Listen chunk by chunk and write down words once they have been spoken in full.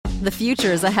The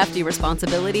future is a hefty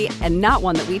responsibility and not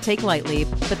one that we take lightly,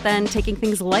 but then taking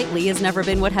things lightly has never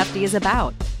been what Hefty is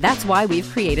about. That's why we've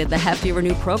created the Hefty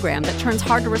Renew program that turns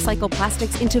hard-to-recycle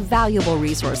plastics into valuable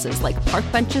resources like park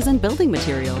benches and building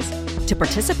materials. To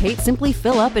participate, simply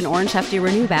fill up an orange Hefty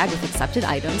Renew bag with accepted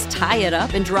items, tie it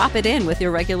up, and drop it in with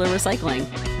your regular recycling.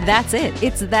 That's it.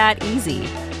 It's that easy.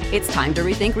 It's time to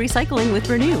rethink recycling with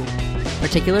Renew.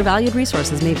 Particular valued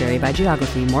resources may vary by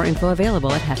geography. More info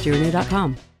available at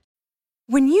heftyrenew.com.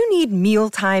 When you need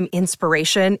mealtime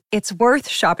inspiration, it's worth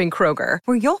shopping Kroger,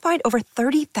 where you'll find over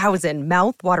 30,000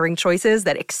 mouth-watering choices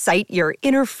that excite your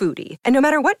inner foodie. And no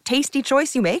matter what tasty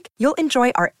choice you make, you'll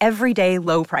enjoy our everyday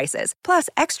low prices, plus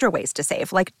extra ways to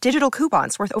save, like digital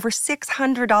coupons worth over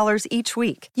 $600 each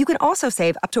week. You can also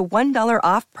save up to $1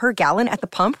 off per gallon at the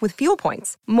pump with fuel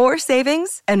points. More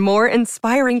savings and more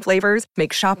inspiring flavors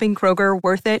make shopping Kroger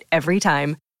worth it every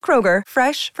time. Kroger,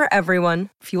 fresh for everyone.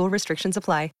 Fuel restrictions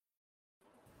apply.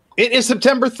 It is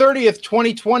September 30th,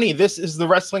 2020. This is the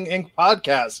Wrestling Inc.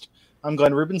 podcast. I'm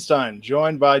Glenn Rubenstein,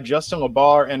 joined by Justin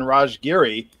LaBar and Raj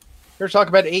Giri. Here to talk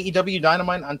about AEW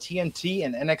Dynamite on TNT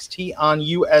and NXT on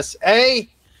USA.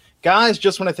 Guys,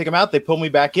 just when I think I'm out, they pulled me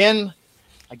back in.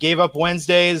 I gave up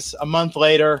Wednesdays. A month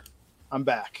later, I'm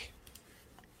back.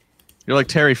 You're like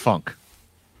Terry Funk.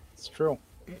 It's true.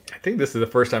 I think this is the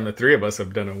first time the three of us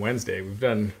have done a Wednesday. We've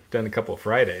done a couple of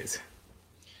Fridays.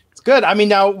 It's good. I mean,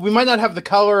 now we might not have the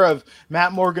color of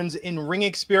Matt Morgan's in-ring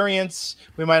experience.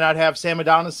 We might not have Sam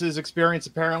Adonis's experience,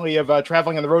 apparently, of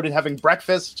traveling on the road and having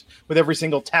breakfast with every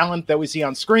single talent that we see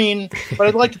on screen. But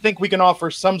I'd like to think we can offer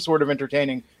some sort of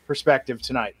entertaining perspective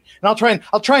tonight. And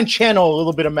I'll try and channel a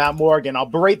little bit of Matt Morgan. I'll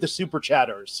berate the super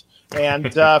chatters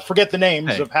and forget the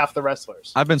names of half the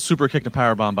wrestlers. I've been super kicked and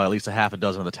powerbomb by at least a half a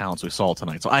dozen of the talents we saw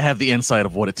tonight, so I have the insight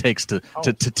of what it takes to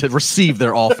receive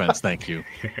their offense. Thank you.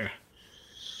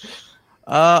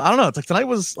 I don't know. It's like tonight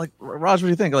was like, Raj, what do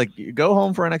you think? Like, you go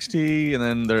home for NXT, and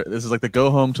then this is like the go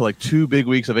home to like 2 big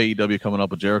weeks of AEW coming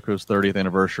up with Jericho's 30th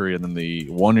anniversary and then the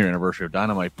 1-year anniversary of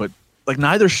Dynamite. But like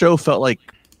neither show felt like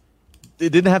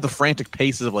it didn't have the frantic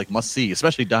paces of like must see,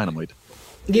 especially Dynamite.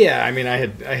 Yeah, I mean, I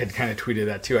had kind of tweeted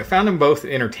that too. I found them both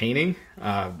entertaining.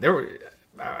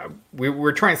 We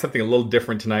were trying something a little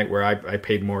different tonight, where I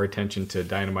paid more attention to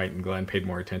Dynamite and Glenn paid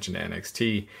more attention to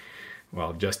NXT.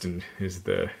 Well, Justin is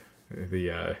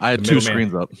I had 2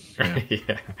 screens up.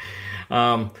 Yeah.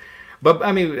 But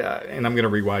I mean, and I'm going to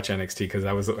rewatch NXT because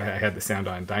I had the sound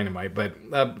on Dynamite.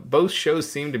 But both shows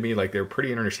seemed to me like they were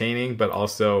pretty entertaining, but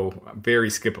also very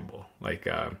skippable. Like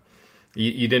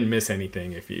you didn't miss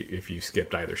anything if you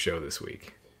skipped either show this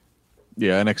week.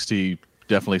 Yeah, NXT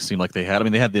definitely seemed like they had. I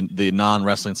mean, they had the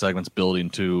non-wrestling segments building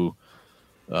to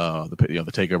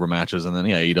the takeover matches, and then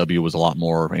AEW was a lot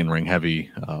more in-ring heavy,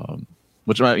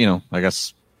 which I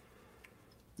guess.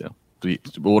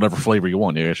 Whatever flavor you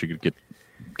want, I guess you could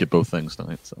get both things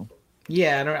tonight. So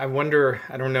yeah, I wonder.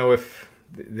 I don't know if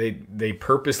they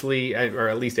purposely, or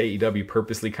at least AEW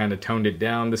purposely, kind of toned it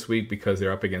down this week because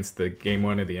they're up against the game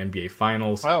 1 of the NBA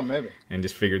Finals. Oh, maybe, and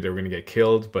just figured they were going to get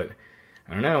killed. But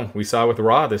I don't know. We saw with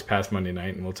Raw this past Monday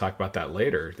night, and we'll talk about that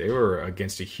later. They were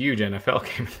against a huge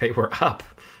NFL game. They were up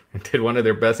and did one of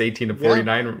their best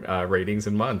 18-49 ratings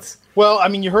in months. Well, I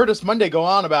mean, you heard us Monday go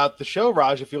on about the show,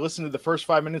 Raj. If you listen to the first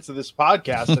 5 minutes of this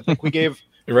podcast, I think we gave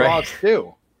Raw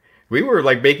too. We were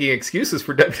like making excuses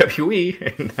for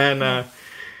WWE, and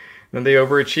then they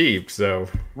overachieved. So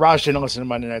Raj didn't listen to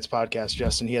Monday night's podcast,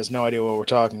 Justin. He has no idea what we're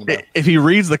talking about. If he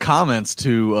reads the comments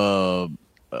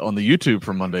on the YouTube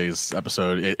from Monday's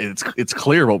episode, it's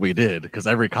clear what we did because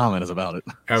every comment is about it.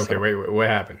 Okay, wait, what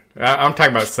happened? I'm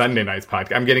talking about Sunday night's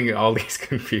podcast. I'm getting all these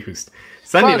confused.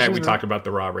 Sunday night we talked about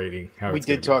the Raw rating. We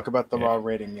did talk about the Raw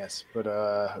rating, yes,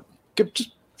 but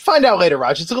just find out later,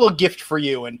 Raj. It's a little gift for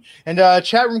you, and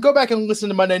chat room. Go back and listen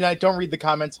to Monday night. Don't read the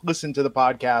comments. Listen to the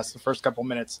podcast. The first couple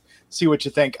minutes. See what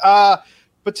you think. But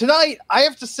tonight, I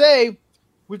have to say,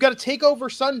 we've got a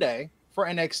takeover Sunday for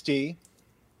NXT.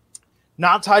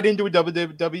 Not tied into a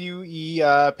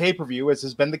WWE pay-per-view, as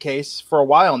has been the case for a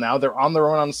while now. They're on their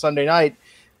own on Sunday night.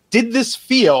 Did this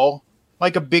feel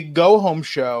like a big go-home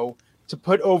show to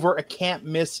put over a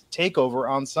can't-miss takeover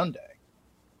on Sunday?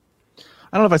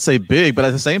 I don't know if I'd say big, but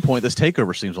at the same point, this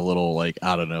takeover seems a little like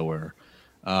out of nowhere.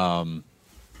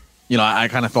 I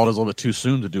kind of thought it was a little bit too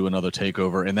soon to do another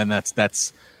takeover, and then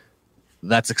that's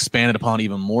expanded upon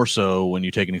even more so when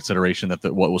you take into consideration that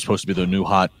what was supposed to be the new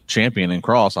hot champion in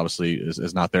Cross obviously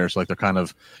is not there. So like they're kind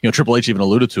of, Triple H even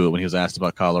alluded to it when he was asked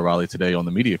about Kyle O'Reilly today on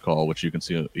the media call, which you can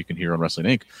hear on Wrestling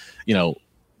Inc.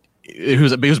 he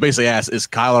was basically asked, is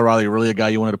Kyle O'Reilly really a guy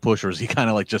you wanted to push, or is he kind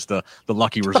of like just the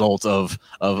lucky result of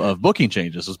booking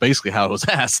changes? Was basically how it was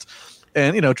asked.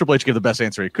 And, Triple H gave the best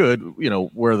answer he could.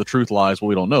 Where the truth lies, well,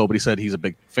 we don't know. But he said he's a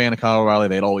big fan of Kyle O'Reilly.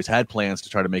 They had always had plans to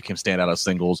try to make him stand out as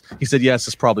singles. He said, yes,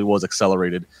 this probably was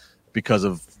accelerated because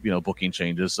of, booking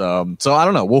changes. So I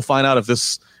don't know. We'll find out if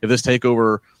this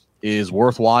takeover is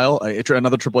worthwhile.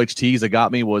 Another Triple H tease that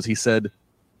got me was he said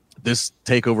this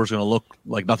takeover is going to look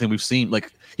like nothing we've seen.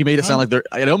 Like, he made it sound like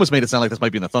it almost made it sound like this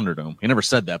might be in the Thunderdome. He never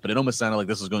said that, but it almost sounded like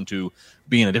this is going to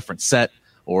be in a different set,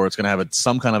 or it's going to have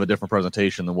some kind of a different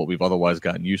presentation than what we've otherwise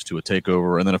gotten used to at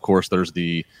TakeOver. And then, of course, there's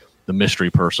the mystery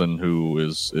person who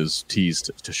is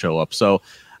teased to show up. So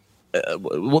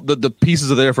the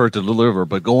pieces are there for it to deliver.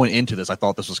 But going into this, I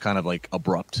thought this was kind of like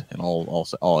abrupt in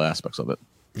all aspects of it.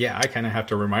 Yeah, I kind of have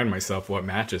to remind myself what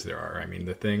matches there are. I mean,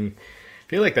 the thing I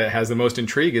feel like that has the most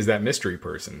intrigue is that mystery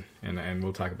person, and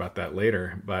we'll talk about that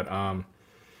later. But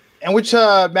and which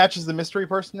match is the mystery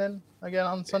person in again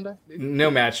on Sunday? No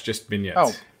match, just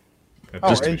vignettes.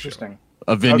 Just interesting.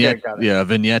 A vignette, a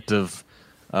vignette of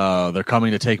they're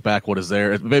coming to take back what is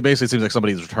there. It basically seems like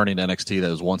somebody's returning to NXT that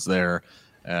was once there.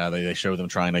 They show them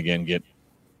trying to again get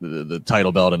the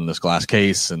title belt in this glass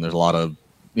case, and there's a lot of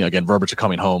again verbiage of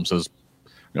coming home. So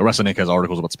Wrestling Inc. has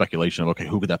articles about speculation of okay,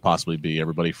 who could that possibly be?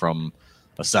 Everybody from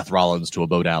a Seth Rollins to a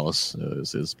Bo Dallas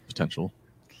is potential.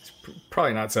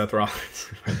 Probably not Seth Rollins.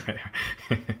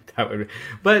 That would be,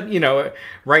 but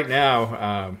right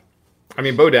now, I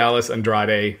mean, Bo Dallas,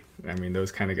 Andrade. I mean,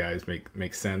 those kind of guys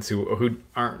make sense. Who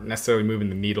aren't necessarily moving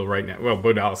the needle right now. Well,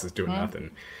 Bo Dallas is doing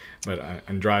nothing, but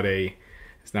Andrade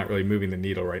is not really moving the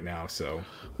needle right now. So,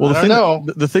 well,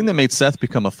 the thing that made Seth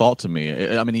become a thought to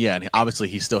me. I mean, yeah, obviously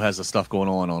he still has the stuff going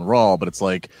on Raw, but it's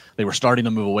like they were starting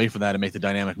to move away from that and make the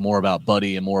dynamic more about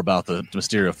Buddy and more about the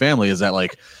Mysterio family. Is that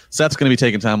like Seth's going to be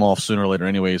taking time off sooner or later,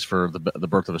 anyways, for the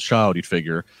birth of his child? You'd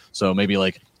figure. So maybe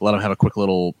like let him have a quick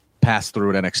little pass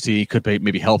through at NXT. Could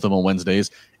maybe help him on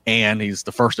Wednesdays. And he's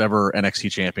the first ever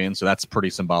NXT champion, so that's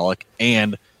pretty symbolic.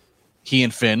 And he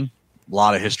and Finn, a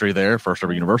lot of history there, first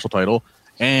ever Universal title.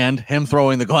 And him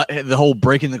throwing the whole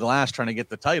breaking the glass trying to get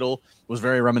the title was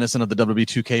very reminiscent of the WWE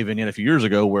 2K vignette a few years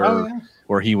ago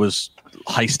where he was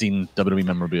heisting WWE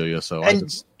memorabilia. So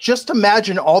just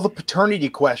imagine all the paternity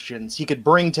questions he could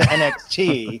bring to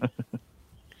NXT.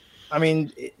 I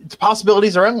mean, the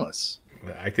possibilities are endless.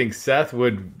 I think Seth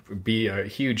would be a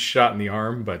huge shot in the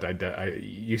arm, but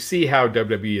you see how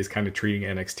WWE is kind of treating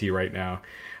NXT right now.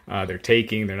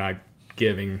 They're not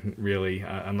giving really,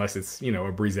 unless it's, a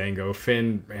Breezango.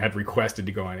 Finn had requested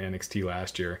to go on NXT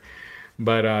last year,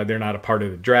 but they're not a part of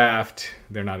the draft.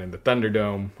 They're not in the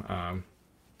Thunderdome.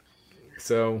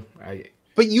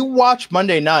 But you watch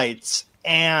Monday nights,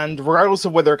 and regardless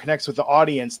of whether it connects with the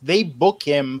audience, they book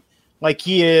him like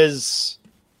he is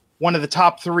one of the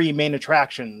top 3 main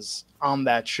attractions on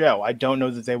that show. I don't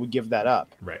know that they would give that up.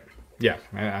 Right. Yeah,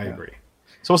 I agree.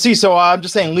 So we'll see. So I'm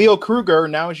just saying, Leo Kruger,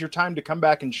 now is your time to come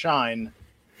back and shine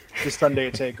this Sunday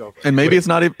at TakeOver. And maybe it's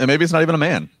not even a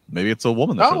man. Maybe it's a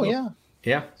woman.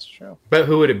 Yeah, that's true. But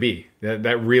who would it be?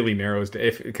 That really narrows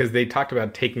because they talked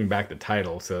about taking back the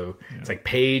title. So it's like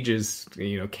Paige is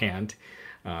can't.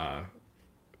 I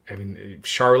mean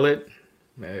Charlotte.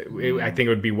 I think it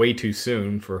would be way too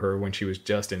soon for her when she was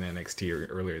just in NXT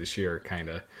earlier this year, kind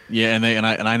of. Yeah, and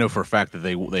I know for a fact that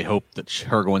they hoped that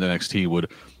her going to NXT would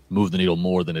move the needle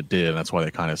more than it did, and that's why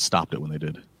they kind of stopped it when they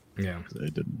did. Yeah, they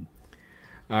didn't.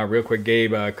 Real quick,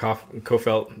 Gabe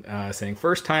Kofelt saying,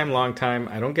 first time, long time.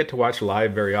 I don't get to watch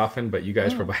live very often, but you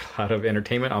guys provide a lot of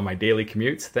entertainment on my daily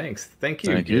commutes. Thanks. Thank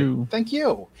you. Thank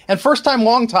you. And first time,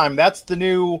 long time. That's the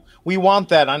new, we want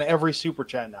that on every super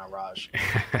chat now, Raj.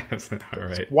 All right.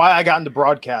 That's why I got into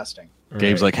broadcasting.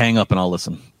 Gabe's like, hang up and I'll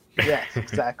listen. Yes,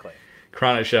 exactly.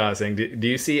 Krana Shah saying, do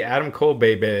you see Adam Cole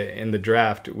baby in the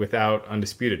draft without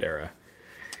Undisputed Era?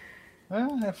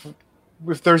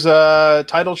 If there's a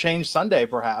title change Sunday,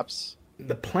 perhaps.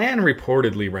 The plan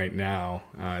reportedly right now,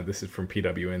 this is from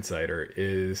PW Insider,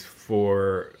 is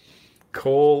for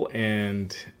Cole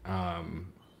and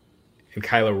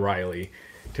Kyle O'Reilly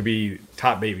to be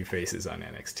top baby faces on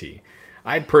NXT.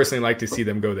 I'd personally like to see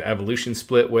them go the Evolution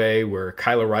split way, where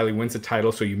Kyle O'Reilly wins the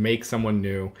title, so you make someone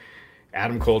new.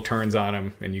 Adam Cole turns on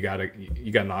him, and you got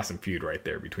an awesome feud right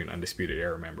there between Undisputed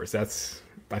Era members. I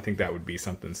think that would be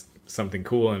something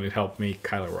cool, and it helped me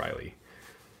Kyle O'Reilly.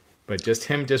 But just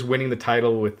him winning the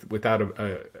title without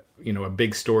a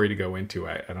big story to go into,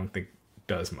 I don't think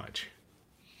does much.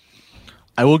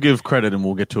 I will give credit, and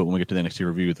we'll get to it when we get to the NXT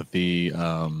review, that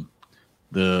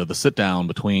the sit down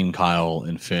between Kyle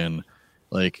and Finn,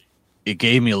 like, it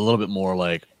gave me a little bit more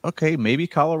like, okay, maybe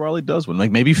Kyle O'Reilly does win.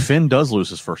 Like maybe Finn does lose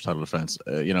his first title defense.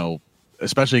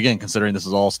 Especially again considering this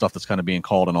is all stuff that's kind of being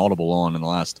called an audible on in the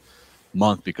last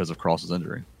month because of Cross's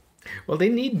injury. Well, they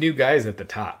need new guys at the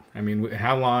top. I mean,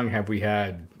 how long have we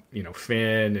had,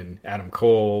 Finn and Adam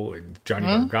Cole and Johnny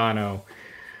Gargano?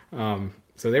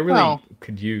 So they really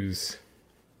could use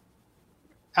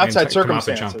outside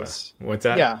circumstances. What's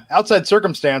that? Yeah, outside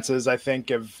circumstances, I think,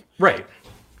 have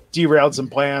derailed some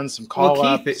plans, some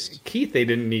call-ups. Keith, they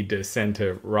didn't need to send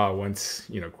to Raw once,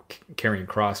 Karrion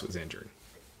Kross was injured.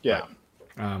 Yeah.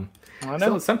 I know.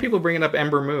 So some people bringing up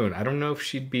Ember Moon. I don't know if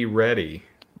she'd be ready.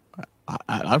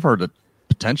 I've heard that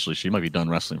potentially she might be done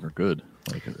wrestling for good.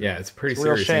 It's a pretty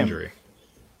serious injury.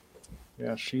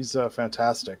 Yeah, she's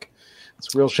fantastic.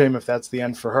 It's a real shame if that's the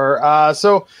end for her.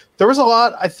 So there was a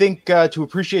lot, I think, to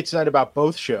appreciate tonight about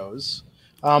both shows.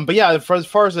 But yeah, as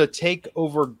far as a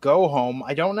takeover go home,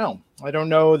 I don't know. I don't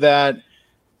know that.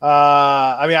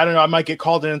 I don't know. I might get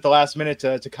called in at the last minute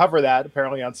to cover that,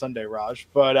 apparently on Sunday, Raj.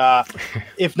 But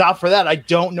if not for that, I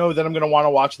don't know that I'm going to want to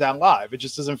watch that live. It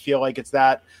just doesn't feel like it's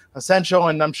that essential.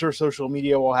 And I'm sure social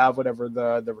media will have whatever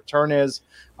the return is.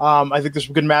 I think there's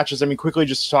some good matches. I mean, quickly,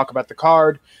 just to talk about the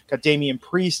card, got Damian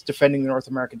Priest defending the North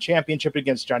American Championship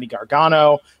against Johnny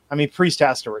Gargano. I mean, Priest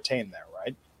has to retain there,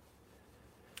 right?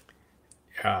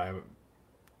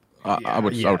 I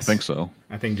would think so.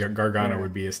 I think Gargano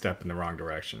would be a step in the wrong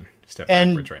direction. Step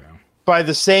backwards right now. By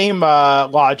the same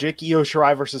logic, Io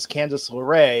Shirai versus Candice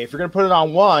LeRae. If you're going to put it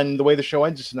on one, the way the show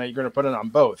ended tonight, you're going to put it on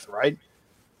both, right?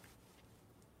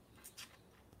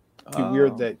 It'd be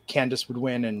weird that Candice would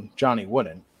win and Johnny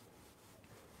wouldn't.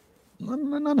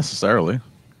 Not necessarily.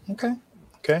 Okay.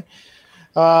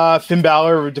 Finn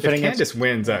Balor defending. If Candice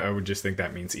wins, I would just think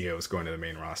that means Io is going to the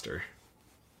main roster.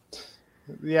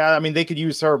 Yeah, I mean, they could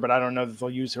use her, but I don't know that they'll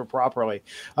use her properly.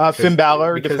 Finn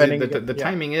Balor defending. The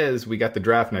timing is we got the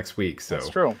draft next week. So that's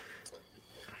true.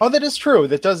 Oh, that is true.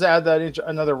 That does add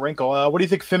another wrinkle. What do you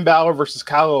think, Finn Balor versus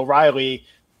Kyle O'Reilly?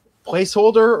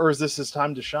 Placeholder, or is this his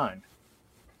time to shine?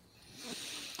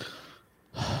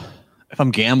 If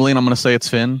I'm gambling, I'm going to say it's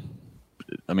Finn.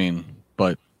 I mean,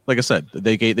 but like I said,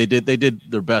 they did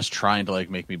their best trying to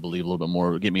make me believe a little bit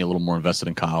more, get me a little more invested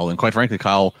in Kyle. And quite frankly,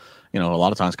 Kyle, a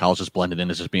lot of times Kyle's just blended in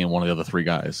as just being one of the other three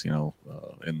guys,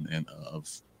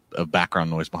 of background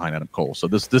noise behind Adam Cole. So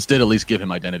this did at least give him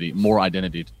more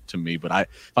identity to me. But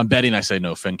if I'm betting, I say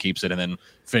no, Finn keeps it, and then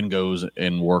Finn goes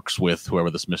and works with whoever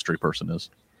this mystery person is.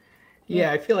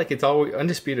 Yeah, I feel like it's always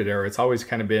Undisputed Era. It's always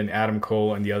kind of been Adam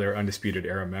Cole and the other Undisputed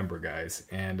Era member guys.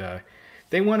 And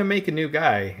they want to make a new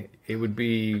guy. It would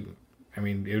be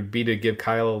to give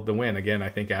Kyle the win. Again, I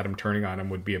think Adam turning on him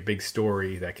would be a big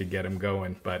story that could get him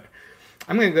going. But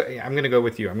I'm gonna go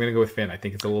with you. I'm gonna go with Finn. I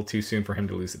think it's a little too soon for him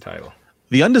to lose the title.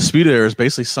 The Undisputed Era is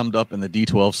basically summed up in the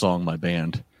D12 song "My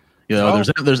Band." There's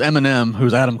Eminem,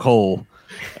 who's Adam Cole,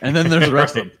 and then there's the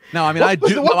rest of them. Now, I mean,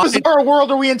 what bizarre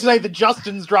world are we in tonight that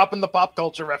Justin's dropping the pop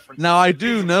culture reference? Now, I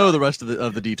do know the rest of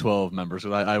the D12 members.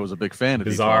 I was a big fan of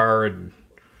Bizarre D12.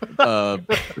 And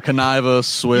Conniva,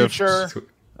 Swift, Future.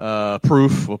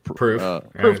 Proof. Proof.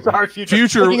 Sorry, Future.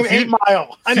 Future. 8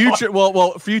 Mile. Future.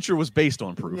 Well, Future was based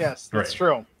on Proof. Yes, that's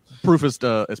true. Proof is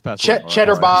passed.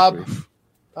 Cheddar Bob.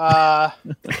 Yeah,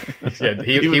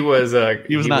 he was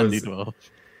not in D12,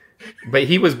 but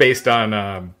he was based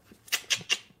on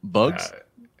Bugs.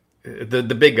 The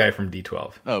big guy from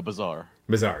D12. Oh, Bizarre,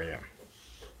 yeah.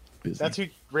 Busy. That's who.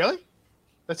 Really?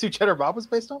 That's who Cheddar Bob was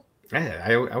based on.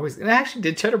 I actually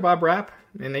did Cheddar Bob rap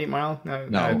in 8 Mile. No,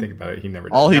 I think about it. He never.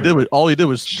 All he did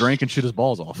was drink and shoot his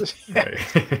balls off.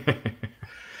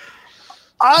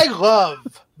 I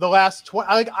love the last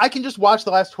 20. I can just watch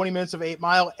the last 20 minutes of 8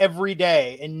 Mile every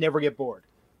day and never get bored.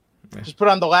 Yeah. Just put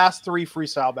on the last 3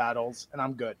 freestyle battles and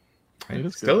I'm good.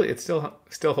 It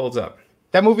still holds up.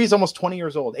 That movie is almost 20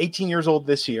 years old. 18 years old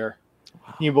this year.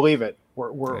 Wow. Can you believe it?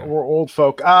 We're old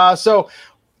folk. So,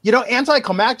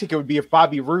 anticlimactic it would be if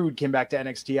Bobby Roode came back to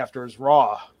NXT after his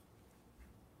Raw.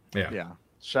 Yeah.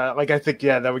 I think,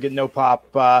 that would get no pop.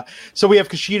 So we have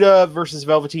Kushida versus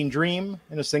Velveteen Dream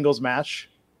in a singles match.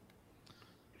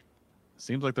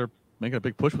 Seems like they're making a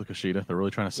big push with Kushida. They're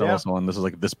really trying to sell us on this is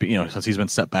since he's been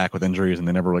set back with injuries and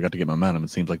they never really got to get momentum. It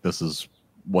seems like this is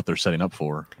what they're setting up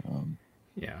for.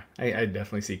 I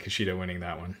definitely see Kushida winning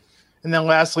that one. And then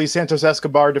lastly, Santos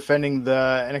Escobar defending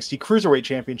the NXT Cruiserweight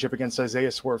Championship against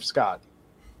Isaiah Swerve Scott.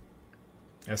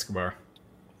 Escobar.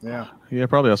 Yeah,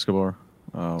 probably Escobar.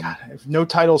 God, if no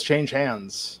titles change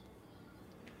hands.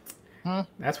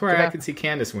 That's where I could see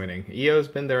Candice winning. Io's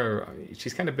been there.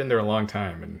 She's kind of been there a long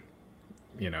time. And,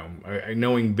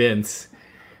 knowing Vince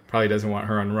probably doesn't want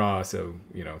her on Raw. So,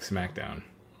 SmackDown.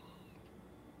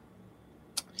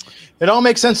 It all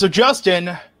makes sense. So,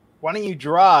 Justin, why don't you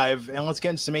drive and let's get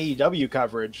into some AEW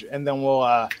coverage, and then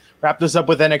we'll wrap this up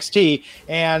with NXT.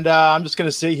 And I'm just going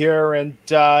to sit here and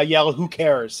yell, "Who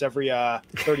cares?" every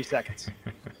 30 seconds.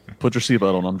 Put your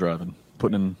seatbelt on. I'm driving.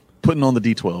 Putting on the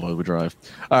D12 as we drive.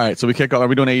 All right, so we kick off. Are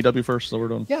we doing AEW first? So we're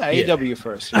doing. Yeah, AEW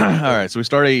first. All right, so we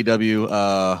start AEW.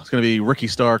 It's going to be Ricky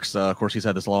Starks. Of course, he's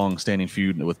had this long-standing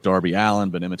feud with Darby Allin,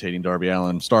 been imitating Darby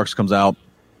Allin. Starks comes out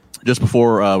just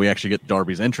before we actually get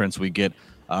Darby's entrance. We get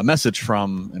a message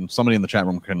from, and somebody in the chat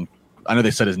room can. I know they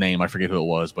said his name. I forget who it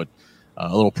was, but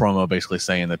a little promo basically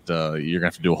saying that you're going to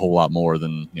have to do a whole lot more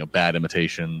than bad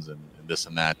imitations and this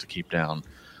and that to keep down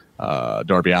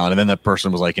Darby Allin. And then that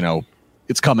person was like,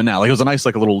 it's coming now. Like it was a nice,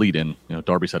 like a little lead in.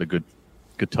 Darby's had a good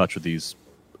touch with these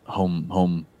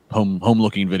home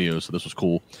looking videos, so this was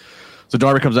cool. So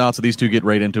Darby comes out, so these two get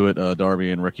right into it.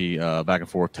 Darby and Ricky back and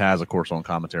forth. Taz, of course, on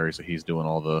commentary, so he's doing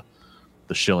all the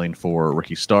shilling for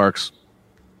Ricky Starks.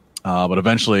 But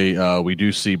eventually, we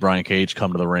do see Brian Cage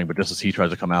come to the ring, but just as he tries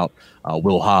to come out,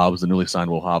 Will Hobbs, the newly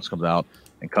signed Will Hobbs, comes out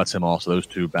and cuts him off. So those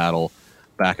two battle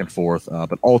back and forth.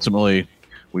 But ultimately,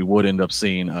 we would end up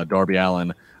seeing Darby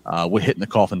Allin hitting the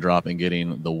coffin drop and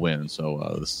getting the win.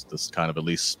 So this kind of, at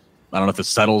least, I don't know if this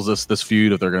settles this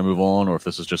feud, if they're going to move on, or if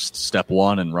this is just step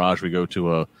one. And Raj, we go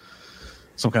to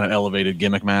some kind of elevated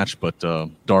gimmick match, but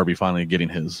Darby finally getting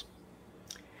his.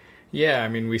 Yeah,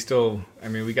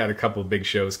 we got a couple of big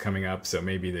shows coming up, so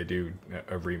maybe they do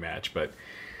a rematch. But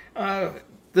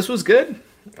this was good.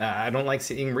 I don't like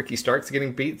seeing Ricky Starks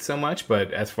getting beat so much,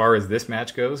 but as far as this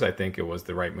match goes, I think it was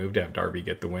the right move to have Darby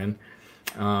get the win.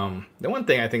 The one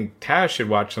thing I think Taz should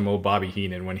watch some old Bobby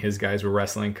Heenan when his guys were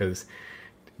wrestling, because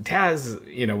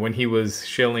Taz, when he was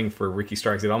shilling for Ricky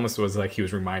Starks, it almost was like he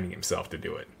was reminding himself to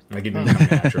do it. Like it didn't come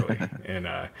naturally.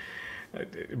 And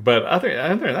but other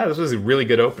than that, this was a really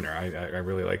good opener. I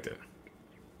really liked it.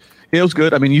 Yeah, it was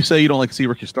good. I mean, you say you don't like to see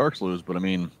Ricky Starks lose, but I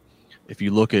mean, if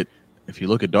you look at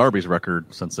Darby's record,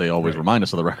 since they always remind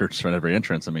us of the records for every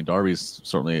entrance, I mean, Darby's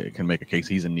certainly can make a case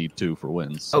he's in need too for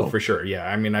wins. So. Oh, for sure. Yeah.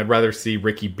 I mean, I'd rather see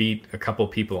Ricky beat a couple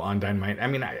people on Dynamite. I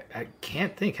mean, I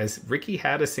can't think. Has Ricky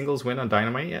had a singles win on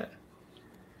Dynamite yet?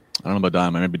 I don't know about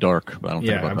Dynamite. Maybe Dark, but I don't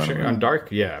think about I'm Dynamite. sure on Dark,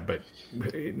 yeah, but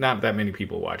not that many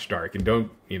people watch Dark. And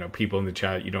don't, people in the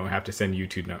chat, you don't have to send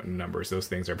YouTube numbers. Those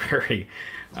things are very,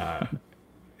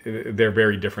 they're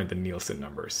very different than Nielsen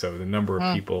numbers. So the number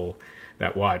of people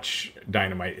that watch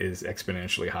Dynamite is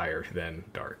exponentially higher than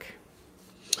Dark.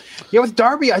 Yeah, with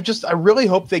Darby, I really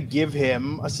hope they give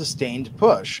him a sustained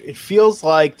push. It feels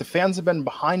like the fans have been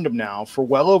behind him now for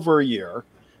well over a year.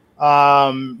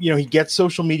 He gets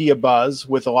social media buzz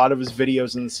with a lot of his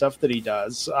videos and stuff that he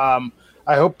does.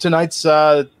 I hope tonight's,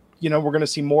 we're going to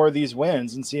see more of these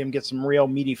wins and see him get some real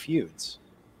meaty feuds.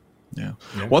 Yeah.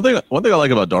 One thing I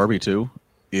like about Darby too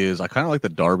is I kind of like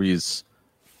that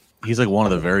he's like one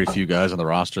of the very few guys on the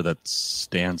roster that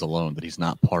stands alone, that he's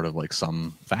not part of like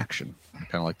some faction. I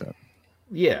kind of like that.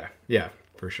 Yeah,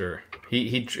 for sure.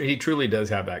 He truly does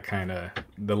have that kind of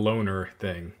the loner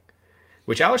thing,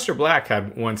 which Aleister Black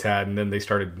once had, and then they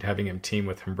started having him team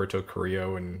with Humberto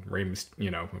Carrillo and Rey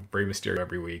Mysterio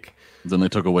every week. Then they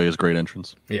took away his great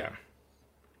entrance. Yeah.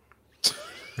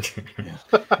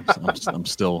 I'm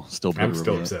still upset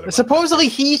about it. Supposedly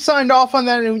he signed off on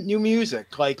that new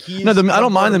music. Like I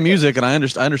don't mind the music, and I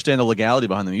understand the legality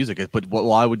behind the music. But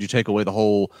why would you take away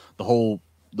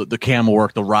the camera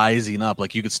work, the rising up?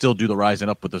 Like you could still do the rising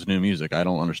up with this new music. I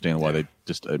don't understand why they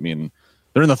just. I mean,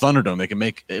 they're in the Thunderdome. They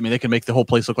can make the whole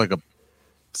place look like a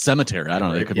cemetery. I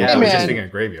don't know. They could I was just thinking a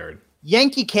graveyard.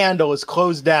 Yankee Candle is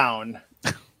closed down.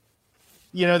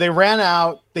 They ran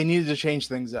out. They needed to change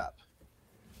things up.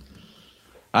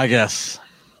 I guess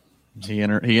he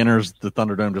enters the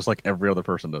Thunderdome just like every other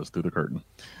person does, through the curtain.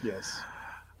 Yes.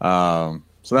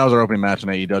 So that was our opening match in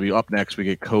AEW. Up next, we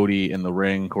get Cody in the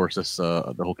ring. Of course, this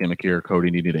the whole gimmick here.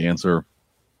 Cody needed to answer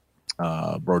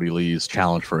Brody Lee's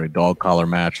challenge for a dog collar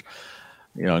match.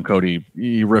 And Cody,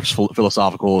 he riffs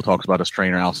philosophical, talks about his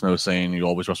trainer Al Snow saying you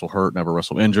always wrestle hurt, never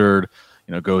wrestle injured.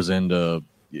 Goes into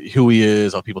who he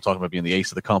is, how people talk about being the ace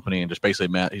of the company, and just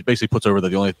he basically puts over that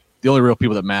the only real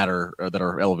people that matter that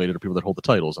are elevated are people that hold the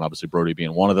titles, and obviously Brody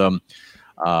being one of them.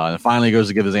 And finally he goes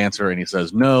to give his answer, and he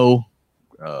says no.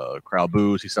 Crowd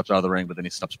boos. He steps out of the ring, but then he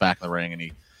steps back in the ring and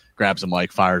he grabs the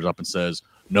mic, fires up, and says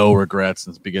no regrets,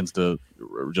 and begins to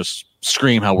just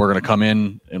scream how we're going to come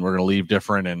in and we're going to leave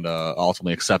different, and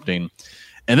ultimately accepting.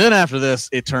 And then after this,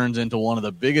 it turns into one of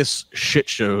the biggest shit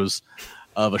shows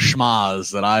of a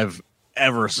schmaz that I've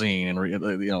ever seen.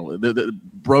 And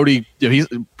Brody,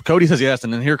 Cody says yes,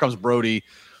 and then here comes Brody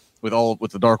with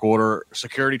the Dark Order.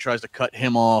 Security tries to cut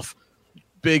him off.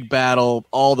 Big battle.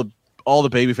 All the all the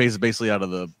baby faces basically all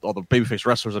the babyface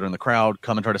wrestlers that are in the crowd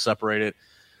come and try to separate it.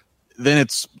 Then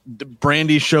it's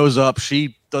Brandy shows up.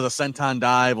 She does a senton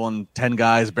dive on 10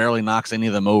 guys, barely knocks any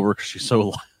of them over because she's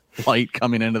so light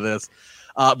coming into this.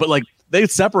 But like they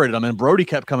separated them, and Brody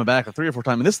kept coming back 3 or 4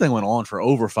 times. And this thing went on for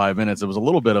over 5 minutes. It was a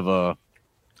little bit of a,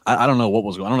 I don't know what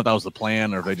was going on. I don't know if that was the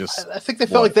plan or if they just. I think they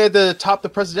felt like they had to top the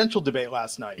presidential debate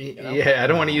last night. You know? Yeah, I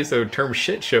don't want to use the term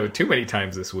shit show too many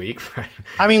times this week.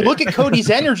 I mean, look at Cody's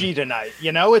energy tonight.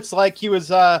 You know, it's like he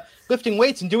was lifting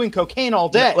weights and doing cocaine all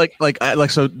day. Yeah,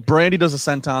 so Brandy does a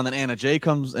senton, then Anna Jay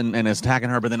comes and is attacking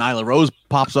her, but then Nyla Rose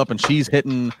pops up and she's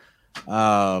hitting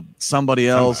somebody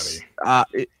else.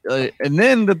 And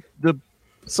then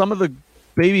some of the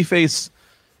babyface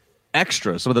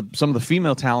extras, some of the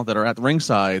female talent that are at the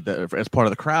ringside that as part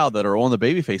of the crowd that are on the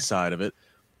babyface side of it,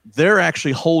 they're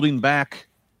actually holding back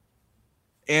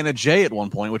Anna Jay at one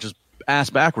point, which is ass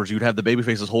backwards. You'd have the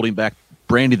babyfaces holding back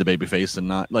Brandy the babyface, and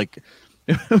not like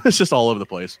it's just all over the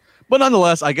place. But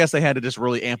nonetheless, I guess they had to just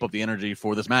really amp up the energy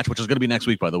for this match, which is going to be next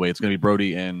week, by the way. It's going to be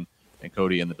Brody and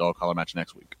Cody in the dog collar match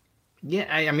next week. Yeah,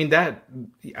 I mean that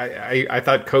I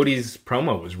thought Cody's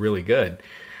promo was really good,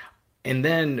 and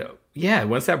then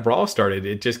once that brawl started,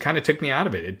 it just kind of took me out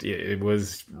of it. It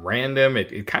was random.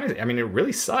 It kind of, I mean, it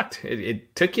really sucked.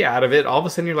 It took you out of it. All of a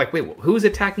sudden, you're like, wait, who's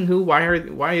attacking who?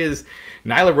 Why is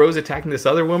Nyla Rose attacking this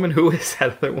other woman? Who is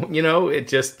that other woman? You know, it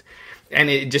just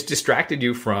distracted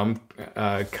you from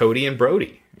Cody and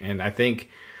Brody. And I think,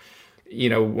 you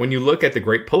know, when you look at the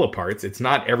great pull aparts, it's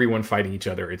not everyone fighting each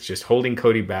other. It's just holding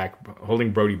Cody back,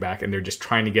 holding Brody back, and they're just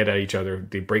trying to get at each other.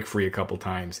 They break free a couple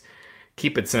times.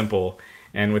 Keep it simple.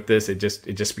 And with this, it just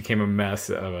became a mess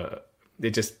of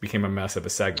a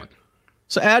segment.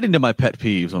 So adding to my pet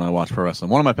peeves when I watch pro wrestling,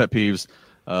 one of my pet peeves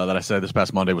that I said this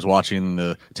past Monday was watching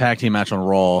the tag team match on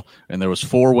Raw, and there was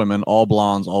 4 women, all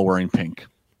blondes, all wearing pink.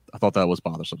 I thought that was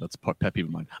bothersome. That's a pet peeve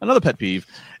of mine. Another pet peeve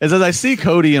is as I see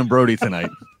Cody and Brody tonight,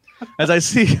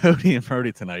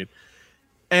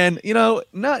 and you know,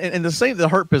 not and the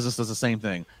Hurt Business does the same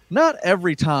thing. Not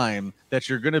every time that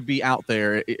you're going to be out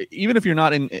there, even if you're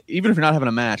not having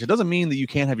a match, it doesn't mean that you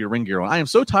can't have your ring gear on. I am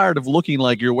so tired of looking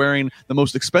like you're wearing the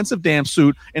most expensive damn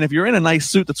suit, and if you're in a nice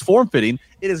suit that's form-fitting,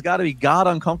 it has got to be god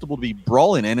uncomfortable to be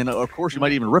brawling in, and of course you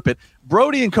might even rip it.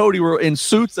 Brody and Cody were in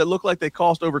suits that look like they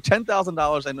cost over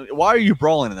 $10,000, and why are you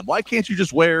brawling in them? Why can't you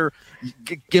just wear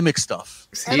gimmick stuff?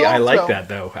 See, I like that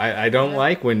though. I don't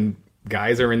like when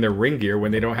guys are in their ring gear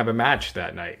when they don't have a match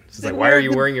that night. It's like, why are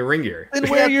you wearing your ring gear? And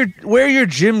wear your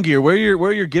gym gear. Wear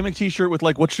your gimmick T-shirt with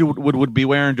like what you would be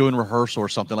wearing doing rehearsal or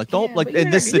something. Like don't like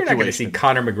in this situation. You're not going to see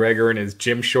Conor McGregor in his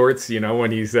gym shorts, you know,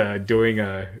 when he's doing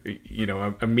a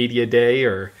media day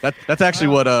or that's actually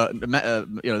what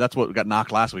that's what got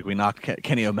knocked last week. We knocked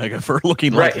Kenny Omega for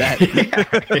looking like that.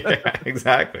 yeah,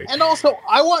 exactly. And also,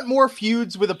 I want more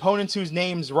feuds with opponents whose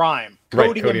names rhyme.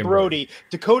 Cody and Brody,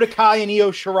 Dakota Kai and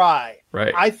Io Shirai.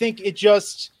 Right. I think it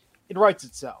writes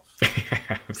itself.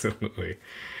 Absolutely.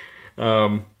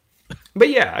 But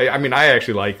yeah, I mean, I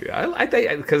actually I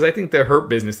think because I think the Hurt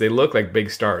Business, they look like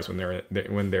big stars when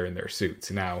they're in their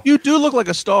suits. Now you do look like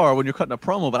a star when you're cutting a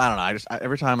promo, but I don't know.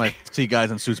 Every time I see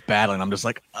guys in suits battling, I'm just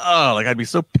like, oh, like I'd be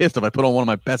so pissed if I put on one of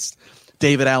my best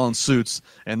David Allen suits,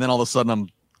 and then all of a sudden I'm.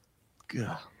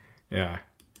 Ugh. Yeah.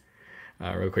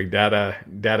 Real quick, data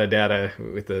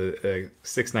with the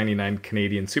 $6.99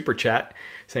 Canadian super chat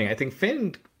saying, I think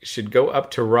Finn should go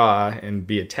up to Raw and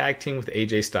be a tag team with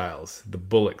AJ Styles, the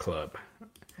Bullet Club.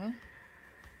 Huh?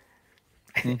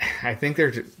 I think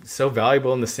they're so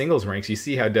valuable in the singles ranks. You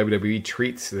see how WWE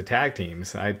treats the tag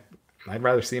teams. I'd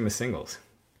rather see them as singles.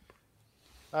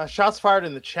 Shots fired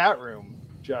in the chat room,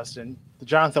 Justin. The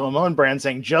Jonathan Lamone brand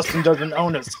saying Justin doesn't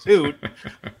own a suit.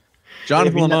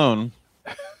 Jonathan Lamone.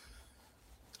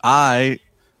 I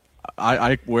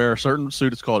wear a certain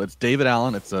suit. It's David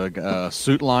Allen. It's a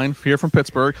suit line here from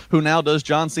Pittsburgh, who now does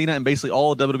John Cena and basically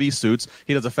all the WWE suits.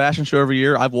 He does a fashion show every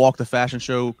year. I've walked the fashion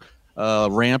show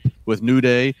ramp with New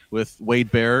Day, with Wade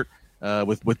Barrett,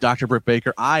 with Dr. Britt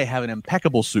Baker. I have an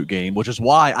impeccable suit game, which is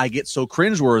why I get so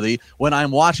cringeworthy when I'm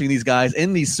watching these guys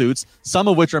in these suits, some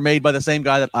of which are made by the same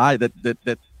guy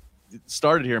that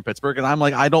started here in Pittsburgh, and I'm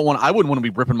like, I wouldn't want to be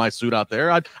ripping my suit out there.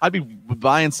 I'd be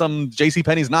buying some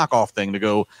JCPenney's knockoff thing to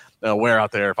go wear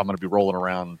out there if I'm going to be rolling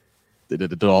around in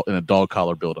a dog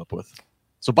collar build up with.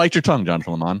 So bite your tongue,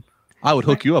 Jonathan Lamont. I would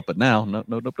hook you up, but now,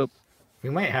 nope. We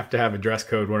might have to have a dress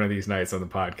code one of these nights on the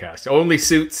podcast. Only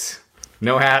suits,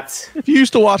 no hats. If you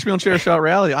used to watch me on Chair Shot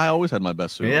Rally, I always had my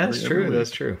best suit. Yeah, that's true.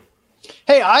 That's true.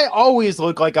 Hey, I always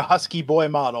look like a husky boy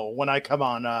model when I come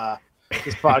on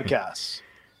this podcast.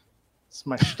 It's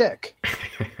my shtick.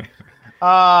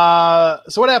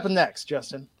 So what happened next,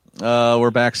 Justin?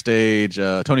 We're backstage.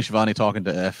 Tony Schiavone talking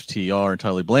to FTR and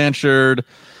Tully Blanchard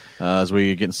as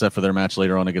we getting set for their match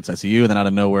later on against SCU. And then out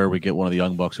of nowhere, we get one of the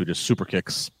Young Bucks who just super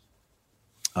kicks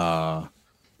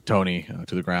Tony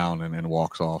to the ground and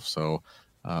walks off. So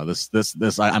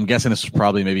this I'm guessing this was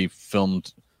probably maybe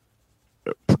filmed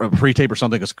pre-tape or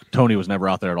something, because Tony was never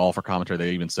out there at all for commentary.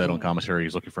 They even said on commentary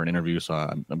he's looking for an interview. So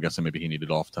I'm guessing maybe he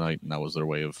needed off tonight, and that was their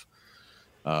way of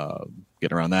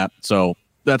getting around that. So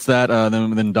that's that.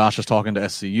 Then Dasha's talking to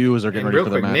SCU as they're getting ready for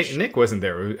the match. Nick wasn't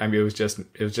there. I mean, it was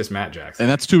just Matt Jackson,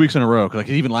 and that's 2 weeks in a row. Like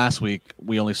even last week,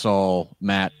 we only saw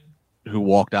Matt, who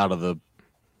walked out of the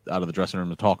dressing room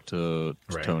to talk to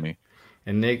Tony.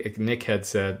 And Nick had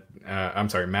said,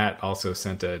 Matt also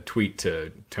sent a tweet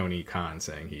to Tony Khan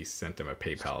saying he sent him a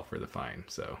PayPal for the fine.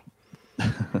 So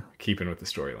keeping with the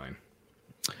storyline.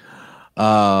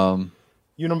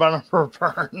 Unabomber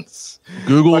Burns.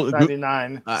 Google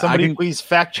 99. Somebody please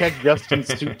fact check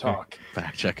Justin's suit talk.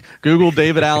 Fact check. Google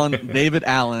David Allen,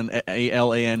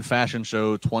 ALAN fashion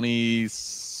show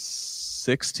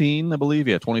 2016, I believe.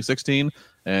 Yeah, 2016.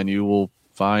 And you will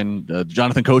find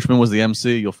Jonathan Coachman was the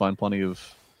MC. You'll find plenty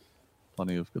of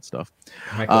good stuff.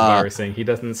 Michael Barr is saying he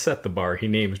doesn't set the bar; he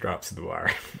names drops the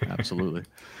bar. Absolutely.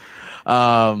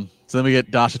 So then we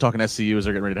get Dasha talking to SCU as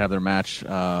they're getting ready to have their match,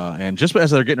 and just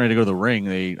as they're getting ready to go to the ring,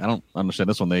 I don't understand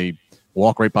this one. They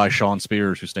walk right by Sean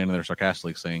Spears, who's standing there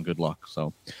sarcastically saying "Good luck."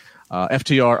 So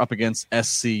FTR up against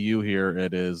SCU here.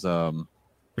 It is that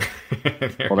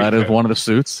is one of the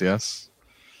suits. Yes.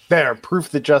 There, proof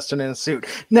that Justin in a suit.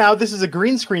 Now, this is a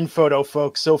green screen photo,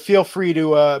 folks, so feel free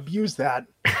to abuse that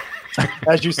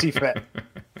as you see fit.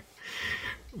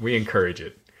 We encourage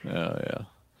it. Yeah.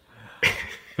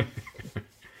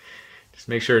 Just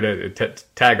make sure to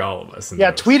tag all of us.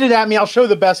 Yeah, tweet it at me. I'll show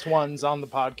the best ones on the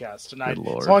podcast tonight,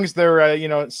 as long as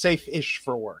they're safe-ish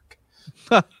for work.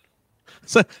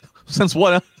 Since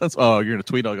what? You're gonna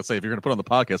tweet. I'm gonna say if you're gonna put on the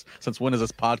podcast. Since when is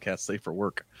this podcast safe for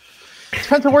work?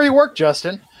 Depends on where you work,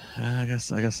 Justin. I guess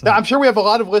so. I'm sure we have a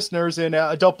lot of listeners in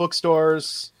adult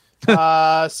bookstores,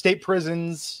 state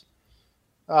prisons,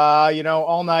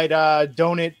 all night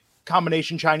donut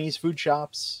combination Chinese food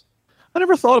shops. I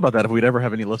never thought about that. If we'd ever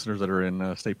have any listeners that are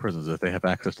in state prisons, if they have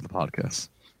access to the podcast.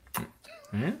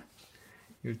 Yeah,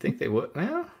 you would think they would.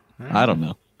 Well, I don't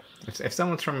know. If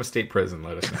someone's from a state prison,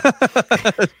 let us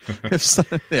know.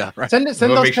 Yeah, right.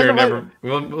 We'll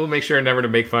make sure never to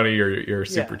make fun of your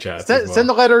super chats. Send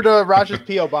the letter to Raj's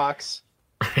P.O. box.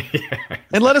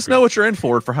 And let us know what you're in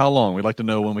for how long. We'd like to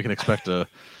know when we can expect to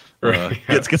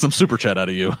get some super chat out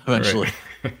of you eventually.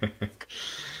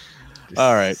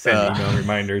 All right. Send email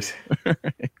reminders.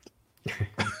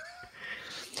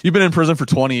 You've been in prison for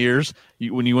 20 years.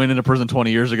 When you went into prison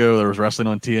 20 years ago, there was wrestling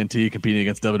on TNT competing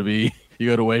against WWE.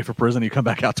 You go away for prison, you come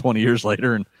back out 20 years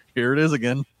later, and here it is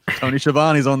again. Tony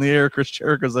Schiavone's on the air. Chris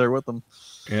Jericho's there with them.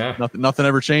 Yeah. Nothing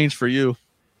ever changed for you.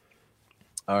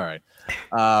 All right.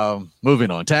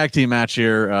 Moving on. Tag team match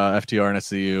here. FTR and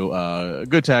SCU.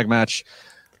 Good tag match.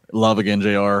 Love again.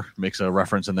 JR makes a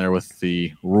reference in there with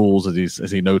the rules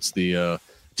as he notes the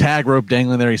tag rope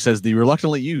dangling there. He says the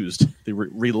reluctantly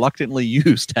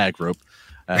used tag rope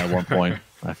at one point.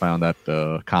 I found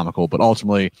that comical, but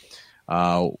ultimately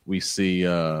we see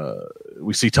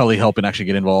Tully helping actually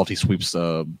get involved. He sweeps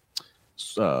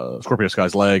Scorpio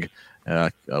Sky's leg.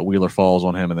 Wheeler falls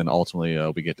on him, and then ultimately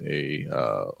we get a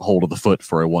hold of the foot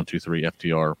for a 1-2-3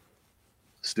 FTR.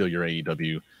 Still your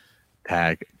AEW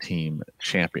tag team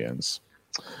champions.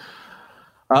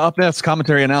 Up next,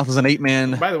 commentary analysis, an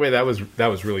 8-man. By the way, that was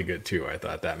really good too. I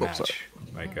thought that match,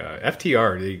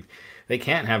 FTR, they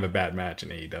can't have a bad match in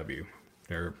AEW.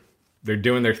 They're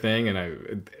doing their thing,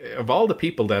 and of all the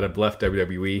people that have left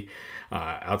WWE,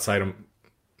 outside of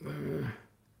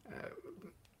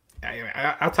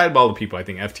all the people, I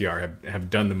think FTR have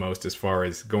done the most as far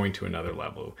as going to another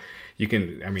level. I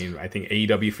think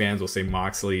AEW fans will say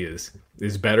Moxley is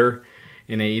better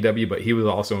in AEW, but he was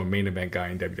also a main event guy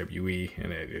in WWE,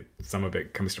 and some of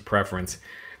it comes to preference.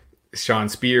 Sean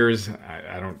Spears,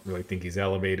 I don't really think he's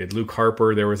elevated. Luke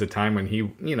Harper, there was a time when he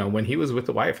was with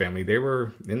the Wyatt family, they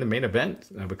were in the main event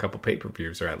of a couple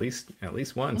pay-per-views, or at least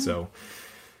one. So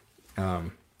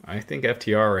I think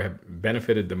FTR have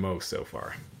benefited the most so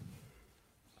far.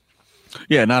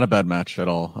 Yeah, not a bad match at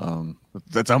all.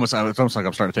 It's almost like I'm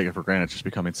starting to take it for granted. It's just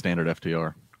becoming standard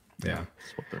FTR. Yeah.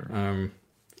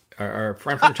 Our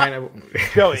friend from China,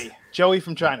 Joey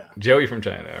from China. Joey from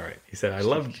China. All right. He said, "I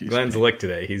love Glenn's lick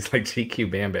today. He's like GQ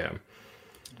Bam Bam."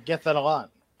 Get that a lot.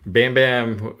 Bam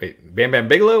Bam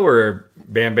Bigelow or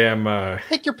Bam Bam?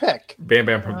 Take your pick. Bam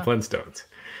Bam from Flintstones.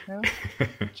 Yeah,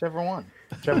 whichever one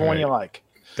you like.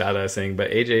 Dada saying,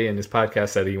 but AJ in his podcast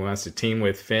said he wants to team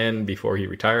with Finn before he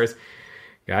retires.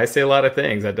 Guys say a lot of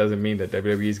things. That doesn't mean that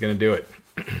WWE is going to do it.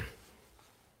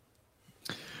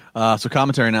 So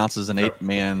commentary announces an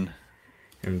 8-man.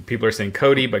 And people are saying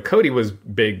Cody, but Cody was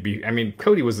big.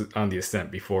 Cody was on the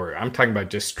ascent before. I'm talking about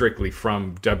just strictly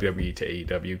from WWE to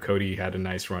AEW. Cody had a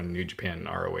nice run in New Japan and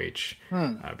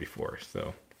ROH before.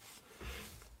 So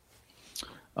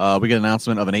we get an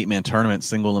announcement of an 8-man tournament,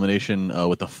 single elimination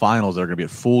with the finals that are going to be at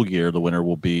Full Gear. The winner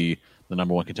will be the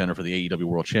number one contender for the AEW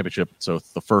World Championship. So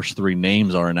the first 3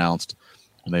 names are announced,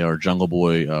 and they are Jungle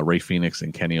Boy, Ray Phoenix,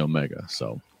 and Kenny Omega.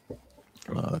 So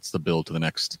that's the build to the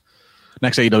next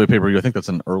AEW pay-per-view. I think that's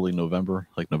in early November,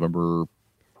 like November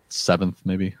 7th,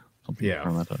 maybe. Something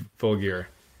around that time. Full Gear,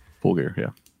 yeah.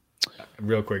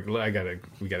 Real quick, we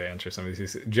gotta answer some of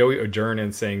these. Joey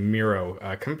O'Jernan saying Miro.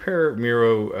 Compare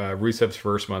Miro Rusev's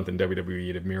first month in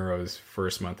WWE to Miro's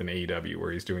first month in AEW,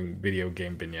 where he's doing video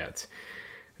game vignettes.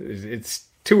 It's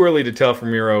too early to tell for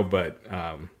Miro, but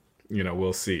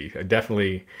we'll see.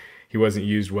 Definitely, he wasn't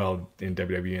used well in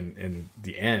WWE in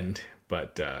the end,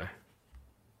 but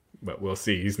we'll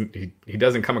see. He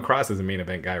doesn't come across as a main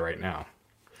event guy right now.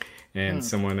 And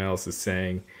someone else is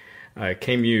saying,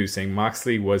 K-Mew saying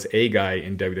Moxley was a guy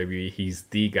in WWE. He's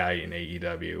the guy in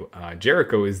AEW.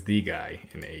 Jericho is the guy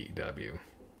in AEW.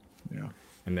 Yeah.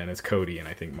 And then it's Cody, and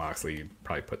I think Moxley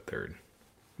probably put third.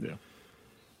 Yeah.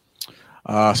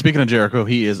 Speaking of Jericho,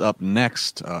 he is up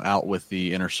next, out with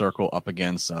the Inner Circle up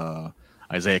against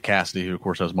Isaiah Cassidy, who of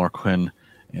course has Mark Quinn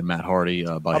and Matt Hardy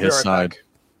by his side. Back.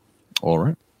 All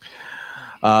right.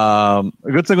 A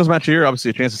good singles match here.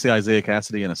 Obviously, a chance to see Isaiah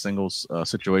Cassidy in a singles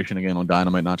situation again on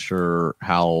Dynamite. Not sure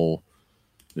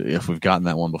if we've gotten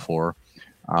that one before.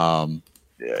 In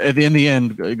the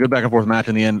end, a good back and forth match.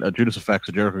 In the end, Judas Effects,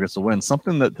 so Jericho gets the win.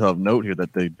 Something that to note here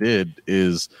that they did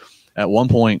is at one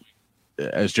point,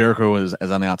 as Jericho is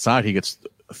on the outside, he gets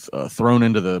thrown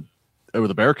into over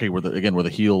the barricade where the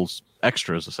heels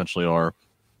extras essentially are,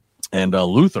 and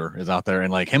Luther is out there,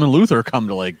 and like him and Luther come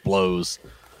to like blows.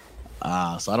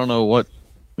 So I don't know what,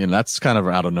 that's kind of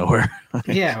out of nowhere.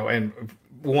 Yeah, and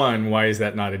one, why is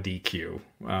that not a DQ?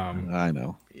 I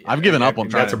know. I've given up on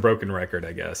trying. That's a broken record,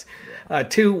 I guess.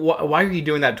 Two, why are you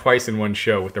doing that twice in one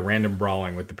show with the random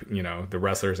brawling with the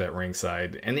wrestlers at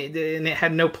ringside, and it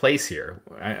had no place here.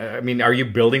 I mean, are you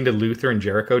building to Luther and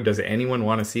Jericho? Does anyone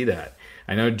want to see that?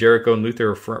 I know Jericho and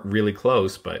Luther are really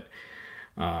close, but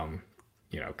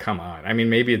come on. I mean,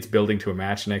 maybe it's building to a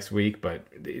match next week, but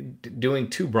doing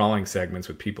 2 brawling segments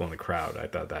with people in the crowd, I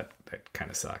thought that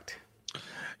kind of sucked.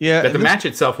 Yeah, but the match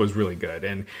itself was really good,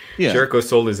 and Jericho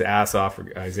sold his ass off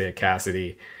for Isaiah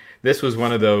Cassidy. This was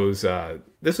one of those.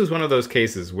 This was one of those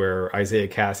cases where Isaiah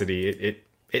Cassidy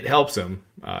it helps him,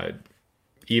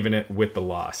 even with the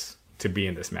loss, to be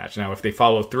in this match. Now, if they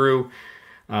follow through,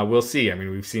 we'll see. I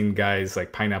mean, we've seen guys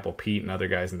like Pineapple Pete and other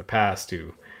guys in the past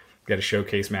who get a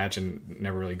showcase match and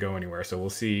never really go anywhere. So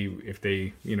we'll see if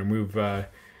they move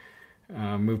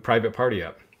Private Party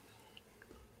up.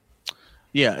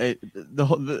 Yeah, to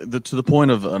the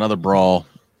point of another brawl,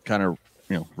 kind of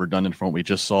redundant from what we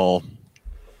just saw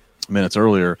minutes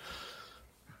earlier.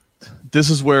 This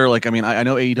is where, I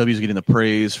know AEW is getting the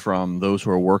praise from those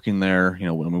who are working there.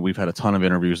 We've had a ton of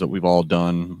interviews that we've all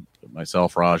done,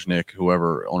 myself, Raj, Nick,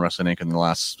 whoever on Wrestling Inc.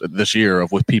 in this year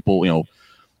with people,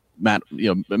 Matt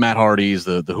Hardy's,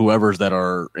 the whoever's that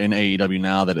are in AEW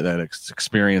now that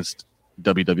experienced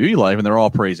WWE life, and they're all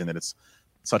praising that it's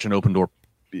such an open door,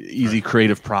 easy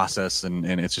creative process, and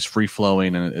it's just free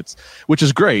flowing, and which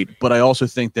is great. But I also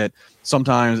think that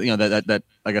sometimes that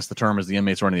I guess the term is the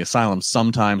inmates running the asylum.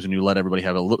 Sometimes when you let everybody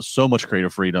have so much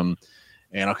creative freedom,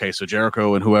 and so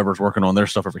Jericho and whoever's working on their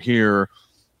stuff over here,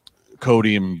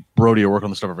 Cody and Brody are working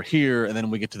on the stuff over here, and then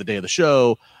we get to the day of the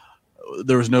show,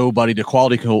 there was nobody to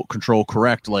quality control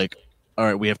correct. Like, all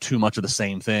right, we have too much of the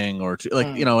same thing, or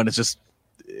and it's just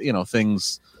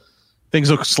things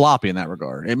look sloppy in that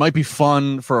regard. It might be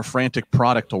fun for a frantic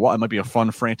product to watch. It might be a fun,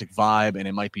 frantic vibe, and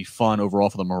it might be fun overall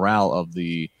for the morale of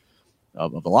the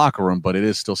locker room. But it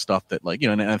is still stuff that,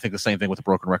 and I think the same thing with the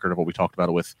broken record of what we talked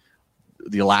about with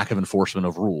the lack of enforcement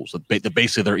of rules.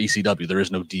 Basically, they're ECW. There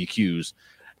is no DQs,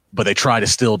 but they try to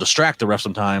still distract the ref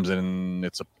sometimes, and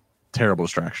it's a terrible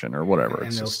distraction or whatever.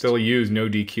 And they'll still use no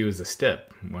DQ as a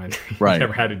stip when you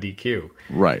never had a DQ.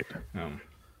 Right.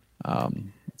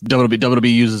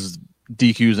 WWE uses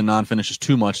DQs and non-finishes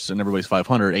too much, and everybody's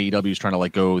 500. AEW is trying to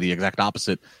go the exact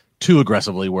opposite too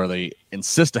aggressively, where they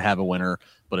insist to have a winner,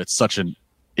 but it's such an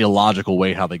illogical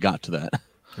way how they got to that.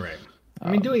 Right. I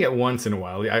mean, doing it once in a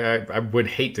while, I would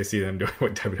hate to see them doing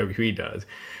what WWE does,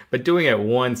 but doing it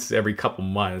once every couple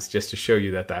months just to show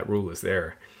you that rule is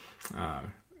there,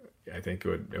 I think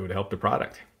it would help the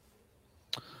product.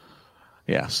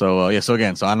 Yeah. So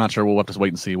again, I'm not sure. We'll have to wait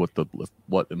and see what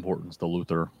importance the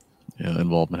Luther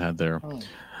involvement had there.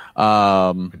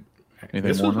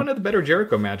 This was one of the better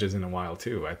Jericho matches in a while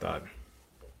too, I thought.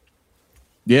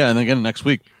 Yeah, and again next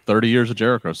week, 30 years of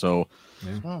Jericho. So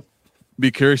be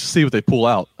curious to see what they pull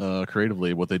out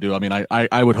creatively, what they do. I mean,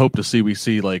 I would hope to we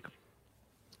see like,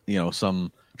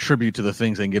 some tribute to the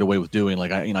things they can get away with doing.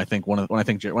 Like I think when I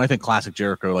think classic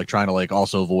Jericho, like trying to like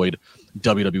also avoid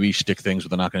WWE shtick things, what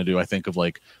they're not going to do. I think of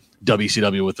like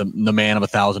WCW with the man of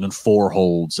 1,004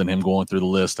 holds and him going through the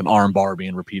list and arm bar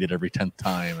being repeated every 10th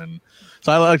time. And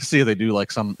so I like to see if they do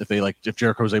like if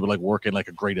Jericho's able to like work in like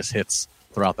a greatest hits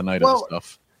throughout the night and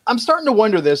stuff. I'm starting to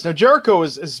wonder this. Now, Jericho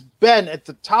has been at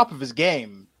the top of his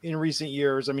game in recent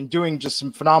years. I mean, doing just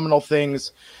some phenomenal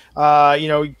things.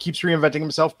 He keeps reinventing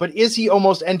himself. But is he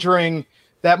almost entering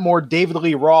that more David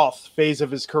Lee Roth phase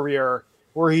of his career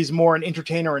where he's more an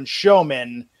entertainer and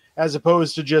showman as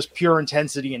opposed to just pure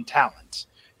intensity and talent?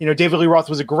 David Lee Roth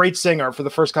was a great singer for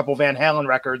the first couple Van Halen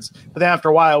records, but then after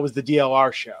a while it was the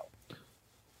DLR show.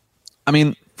 I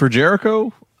mean, for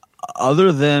Jericho,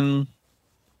 other than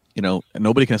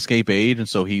nobody can escape age, and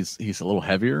so he's a little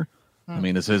heavier. I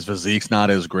mean, his physique's not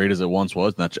as great as it once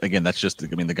was. That's just. I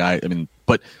mean, the guy. I mean,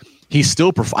 but he's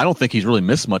still. I don't think he's really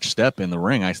missed much step in the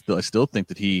ring. I still think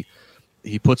that he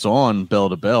puts on bell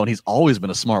to bell, and he's always been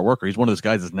a smart worker. He's one of those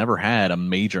guys that's never had a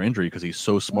major injury because he's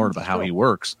so smart about how he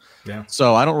works. Yeah.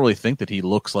 So I don't really think that he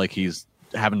looks like he's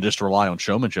having to just rely on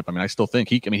showmanship. I mean, I still think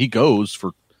he goes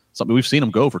for something. We've seen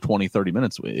him go for 20, 30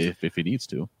 minutes if he needs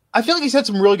to. I feel like he's had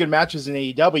some really good matches in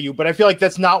AEW, but I feel like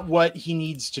that's not what he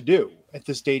needs to do at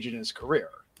this stage in his career.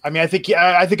 I mean, I think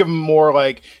of him more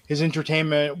like his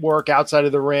entertainment work outside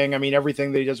of the ring. I mean,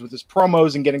 everything that he does with his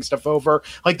promos and getting stuff over.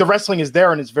 Like, the wrestling is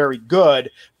there and it's very good,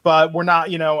 but we're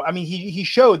not, I mean, he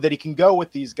showed that he can go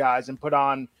with these guys and put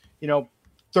on, 30,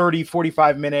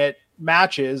 45-minute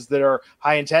matches that are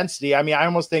high intensity. I mean, I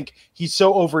almost think he's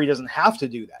so over he doesn't have to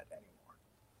do that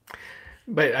anymore.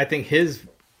 But I think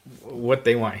what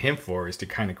they want him for is to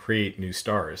kind of create new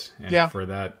stars. And for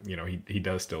that, he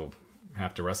does still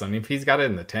have to wrestle. I mean, if he's got it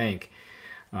in the tank,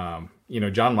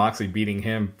 Jon Moxley beating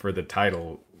him for the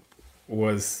title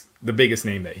was the biggest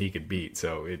name that he could beat.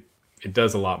 So it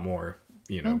does a lot more,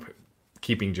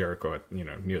 keeping Jericho at,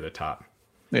 near the top.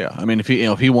 Yeah. I mean, if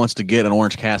he wants to get an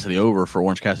Orange Cassidy over for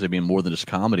Orange Cassidy being more than just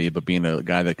comedy, but being a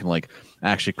guy that can like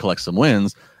actually collect some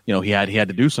wins, he had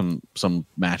to do some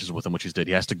matches with him, which he did.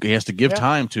 He has to give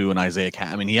time to an Isaiah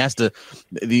Cassidy. I mean, he has to.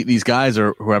 These guys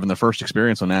who are having their first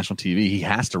experience on national TV. He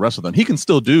has to wrestle them. He can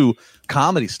still do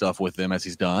comedy stuff with them as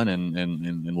he's done,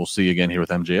 and we'll see again here with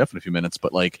MJF in a few minutes.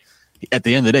 But like at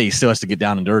the end of the day, he still has to get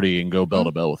down and dirty and go bell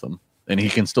to bell with them, and he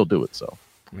can still do it. So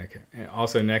okay. And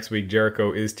also next week,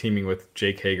 Jericho is teaming with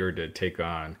Jake Hager to take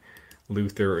on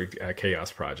Luther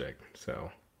Chaos Project. So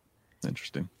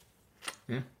interesting.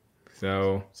 Yeah.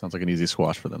 So sounds like an easy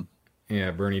squash for them.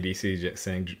 Yeah, Bernie DC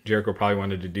saying Jericho probably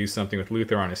wanted to do something with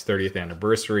Luther on his 30th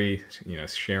anniversary,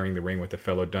 sharing the ring with a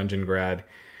fellow Dungeon grad.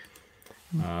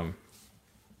 Yeah,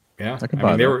 I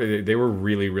mean they were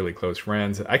really, really close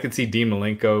friends. I could see Dean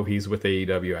Malenko. He's with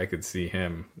AEW. I could see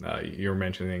him. You're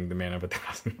mentioning the man of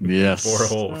 1,004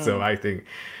 holes. So I think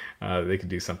they could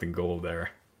do something gold there.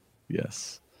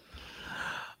 Yes.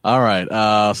 All right,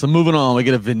 so moving on, we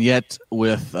get a vignette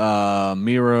with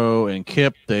Miro and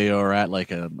Kip. They are at like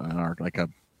a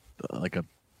I don't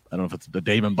know if it's the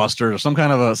Dave and Buster's or some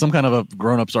kind of a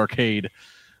grown-ups arcade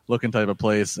looking type of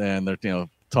place, and they're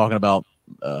talking about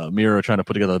Miro trying to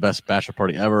put together the best bachelor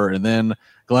party ever. And then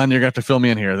Glenn, you're gonna have to fill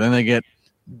me in here. Then they get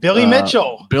Billy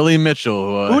Mitchell. Billy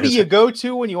Mitchell. Who do you go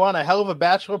to when you want a hell of a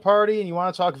bachelor party and you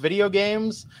want to talk video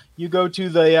games? You go to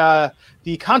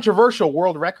the controversial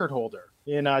world record holder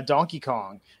in Donkey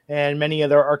Kong and many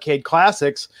other arcade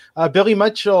classics. Billy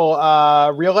Mitchell,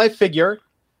 real life figure,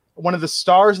 one of the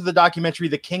stars of the documentary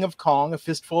The King of Kong, A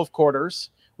Fistful of Quarters,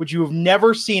 which you have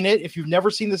never seen it. If you've never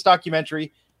seen this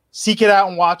documentary, seek it out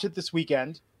and watch it this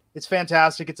weekend. It's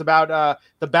fantastic. It's about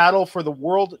the battle for the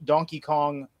world Donkey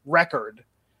Kong record.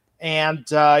 And,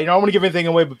 I don't want to give anything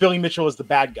away, but Billy Mitchell is the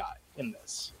bad guy in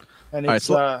this. And it's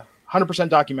 100%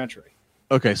 documentary.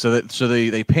 Okay, so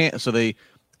they pan. So the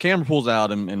camera pulls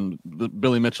out and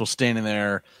Billy Mitchell standing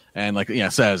there and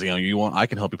says, I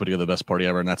can help you put together the best party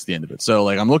ever, and that's the end of it. So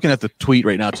I'm looking at the tweet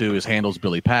right now too. His handle's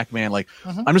Billy Pac-Man.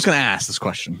 I'm just gonna ask this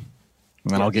question,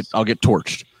 and then I'll get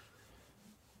torched.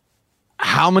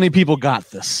 How many people got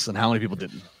this, and how many people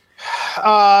didn't?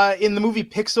 in the movie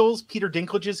Pixels, Peter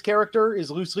Dinklage's character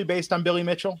is loosely based on Billy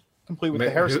Mitchell, complete with the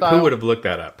Who hairstyle. would have looked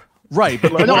that up? Right,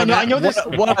 but No, I know this.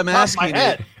 What I'm off my asking,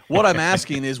 head. what I'm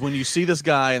asking is when you see this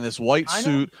guy in this white I know.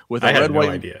 suit with a I had red, no white,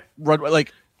 idea. red,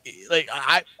 like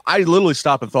I literally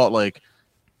stopped and thought, like,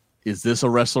 is this a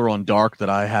wrestler on Dark that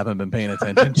I haven't been paying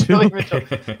attention Billy to? Mitchell.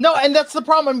 No, and that's the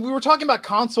problem. I mean, we were talking about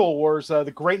Console Wars,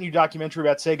 the great new documentary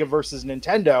about Sega versus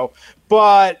Nintendo,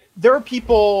 but there are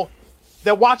people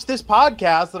that watch this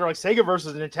podcast that are like, Sega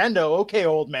versus Nintendo, okay,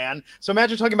 old man. So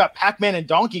imagine talking about Pac-Man and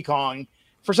Donkey Kong.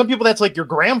 For some people, that's like your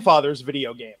grandfather's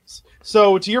video games.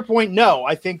 So to your point, no,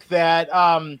 I think that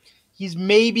he's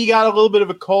maybe got a little bit of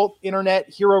a cult internet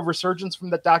hero resurgence from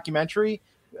that documentary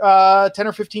 10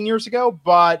 or 15 years ago,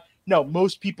 but no,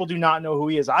 most people do not know who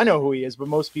he is. I know who he is, but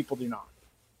most people do not.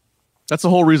 That's the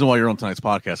whole reason why you're on tonight's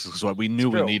podcast, is because we knew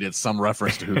It's we true. needed some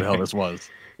reference to who the hell this was.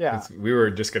 Yeah. We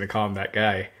were just going to call him that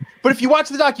guy. But if you watch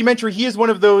the documentary, he is one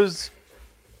of those,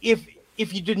 if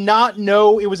you did not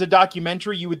know it was a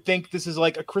documentary, you would think this is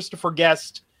like a Christopher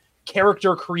Guest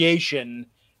character creation.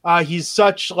 He's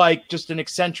such like just an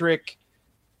eccentric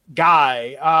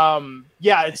guy.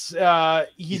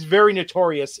 He's very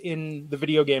notorious in the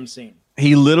video game scene.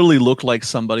 He literally looked like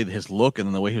somebody, his look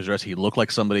and the way he was dressed, he looked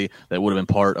like somebody that would have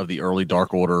been part of the early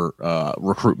Dark Order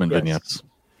recruitment vignettes.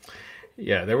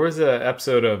 Yeah, there was an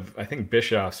episode of, I think,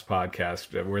 Bischoff's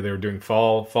podcast where they were doing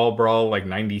Fall Brawl, like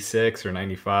 96 or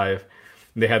 95.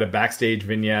 They had a backstage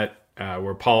vignette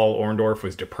where Paul Orndorff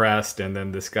was depressed, and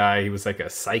then this guy, he was like a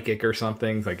psychic or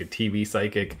something, like a TV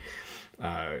psychic,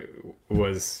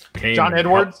 came John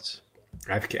Edwards?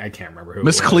 I can't remember who.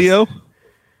 Miss it was. Cleo?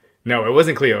 No, it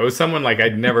wasn't Cleo. It was someone like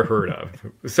I'd never heard of.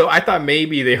 So I thought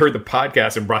maybe they heard the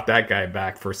podcast and brought that guy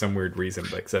back for some weird reason,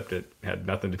 but except it had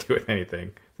nothing to do with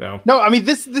anything. So No, I mean,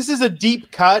 this is a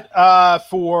deep cut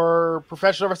for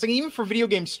professional wrestling, even for video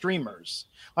game streamers.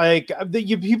 Like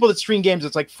people that stream games,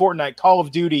 it's like Fortnite, Call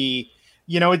of Duty.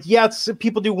 You know, it's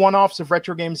people do one-offs of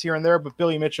retro games here and there, but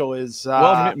Billy Mitchell is.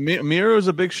 Well, Miro is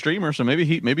a big streamer, so maybe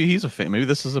he's a fan. Maybe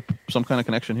this is some kind of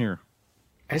connection here.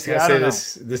 I just gotta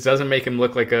say this doesn't make him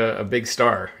look like a big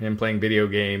star. Him playing video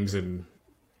games and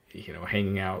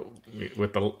hanging out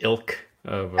with the ilk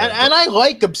of. And I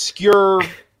like obscure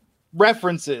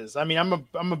references. I mean,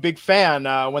 I'm a big fan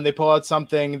when they pull out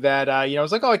something that I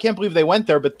was like, oh, I can't believe they went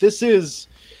there. But this is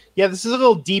a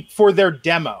little deep for their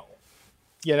demo.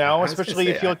 Especially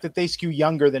if you look that they skew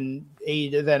younger than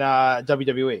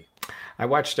WWE. I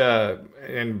watched,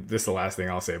 and this is the last thing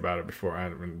I'll say about it before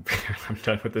I'm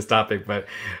done with this topic, but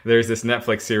there's this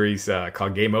Netflix series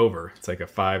called Game Over. It's like a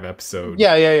 5-episode.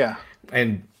 Yeah.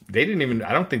 And they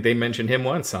I don't think they mentioned him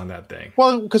once on that thing.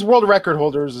 Well, because world record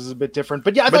holders is a bit different.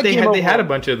 But yeah, they had a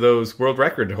bunch of those world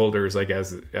record holders, like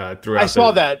throughout. I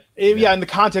saw that. In the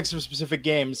context of specific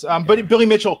games. But Billy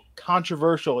Mitchell,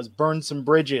 controversial, has burned some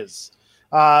bridges.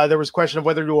 There was a question of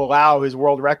whether to allow his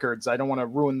world records. I don't want to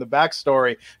ruin the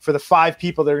backstory for the 5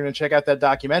 people that are going to check out that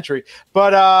documentary.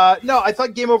 But no, I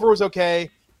thought Game Over was okay.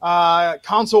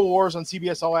 Console Wars on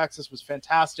CBS All Access was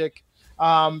fantastic.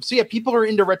 People are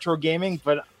into retro gaming,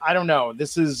 but I don't know.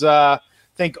 This is, I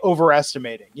think,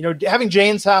 overestimating. Having Jay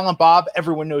and Silent Bob,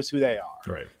 everyone knows who they are.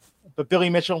 Right. But Billy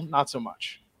Mitchell, not so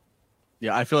much.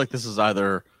 Yeah, I feel like this is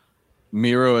either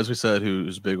Miro, as we said,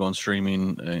 who's big on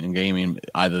streaming and gaming.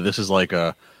 Either this is like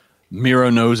a Miro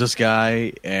knows this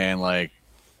guy and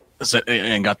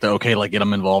got the okay, like get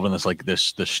him involved in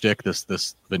this shtick,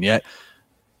 this vignette,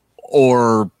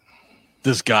 or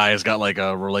this guy has got like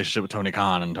a relationship with Tony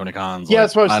Khan, and Tony Khan's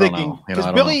that's what I was thinking.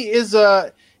 Because Billy know.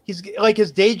 is he's like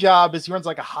his day job is he runs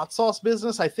like a hot sauce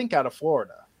business, I think, out of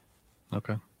Florida.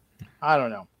 Okay, I don't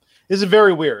know. This is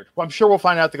very weird. Well, I'm sure we'll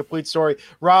find out the complete story.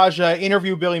 Raj,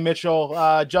 interview Billy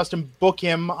Mitchell. Justin, book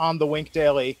him on the Wink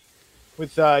Daily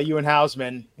with you and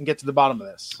Hausman and get to the bottom of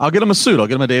this. I'll get him a suit. I'll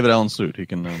get him a David Allen suit. He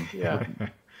can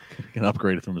can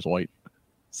upgrade it from his white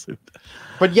suit.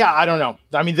 But yeah, I don't know.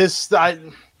 I mean,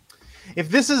 if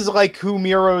this is like who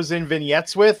Miro's in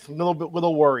vignettes with, a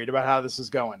little worried about how this is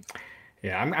going.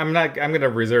 Yeah, I'm going to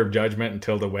reserve judgment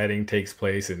until the wedding takes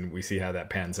place and we see how that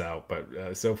pans out.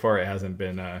 But so far, it hasn't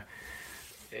been an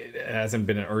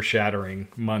earth-shattering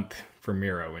month for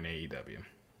Miro in AEW.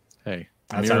 Hey,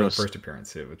 outside of the first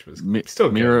appearance, which was still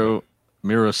good.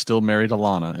 Miro's still married to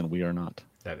Lana, and we are not.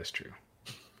 That is true.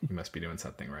 You must be doing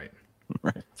something right.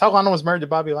 Right. I thought Lana was married to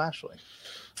Bobby Lashley.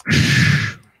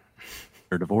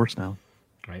 They're divorced now.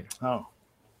 Right. Oh.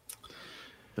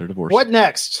 They're divorced. What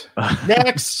next?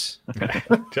 Next.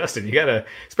 Justin, you gotta,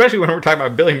 especially when we're talking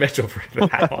about Billy Mitchell for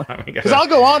that one. Because I'll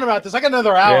go on about this. I got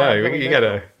another hour. Yeah, you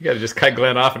gotta just cut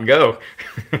Glenn off and go.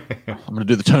 I'm gonna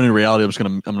do the Tony reality.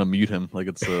 I'm gonna mute him like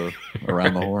it's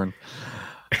around the horn.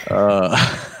 All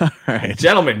right,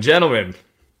 gentlemen.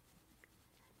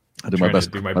 I do my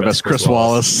best, Chris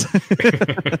Wallace.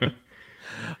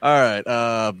 All right,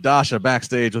 Dasha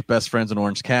backstage with Best Friends and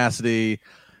Orange Cassidy,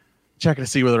 checking to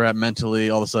see where they're at mentally.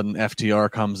 All of a sudden,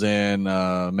 FTR comes in,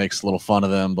 makes a little fun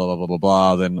of them, blah blah blah blah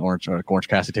blah. Then Orange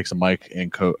Cassidy takes a mic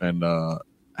and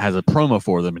has a promo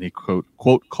for them, and he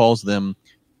quote calls them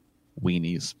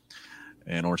weenies.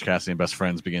 And Orange Cassidy and Best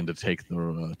Friends begin to take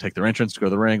their entrance to go to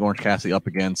the ring. Orange Cassidy up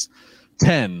against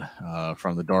 10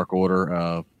 from the Dark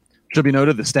Order. Should be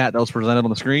noted, the stat that was presented on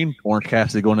the screen, Orange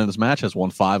Cassidy going into this match has won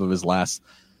 5 of his last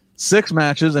 6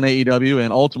 matches in AEW,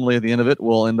 and ultimately at the end of it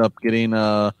will end up getting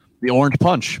the Orange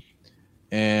Punch.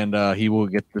 And he will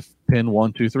get the pin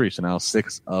 1, 2, 3. So now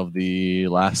 6 of the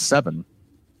last 7.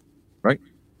 Right?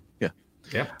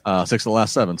 Yeah. 6 of the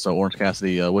last 7. So Orange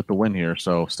Cassidy with the win here.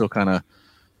 So still kind of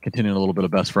continuing a little bit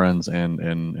of Best Friends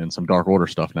and some Dark Order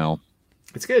stuff now.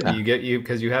 It's good. You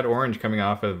because you had Orange coming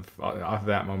off of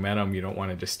that momentum. You don't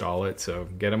want to just stall it. So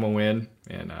get him a win.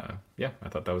 And I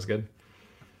thought that was good.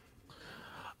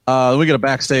 We get a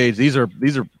backstage. These are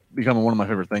becoming one of my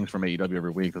favorite things from AEW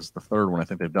every week. This is the 3rd one I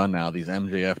think they've done now. These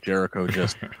MJF Jericho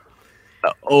just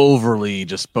overly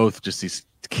both these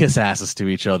kiss asses to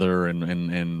each other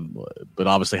and but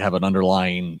obviously have an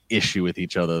underlying issue with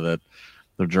each other that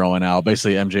they're drawing out.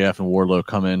 Basically, MJF and Wardlow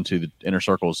come into the Inner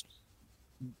Circle's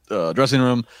dressing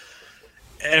room.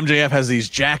 MJF has these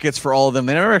jackets for all of them.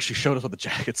 They never actually showed us what the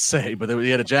jackets say, but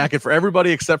he had a jacket for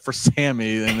everybody except for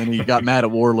Sammy, and then he got mad at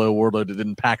Wardlow. Wardlow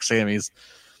didn't pack Sammy's.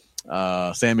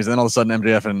 And then all of a sudden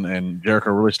MJF and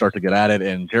Jericho really start to get at it,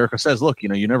 and Jericho says, look,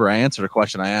 you never answered a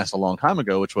question I asked a long time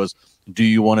ago, which was, do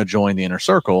you want to join the Inner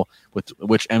Circle? With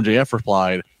which MJF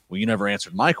replied, well, you never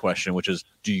answered my question, which is,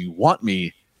 do you want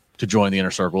me to join the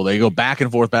Inner Circle? They go back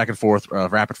and forth,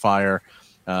 rapid fire,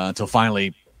 until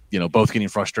finally, both getting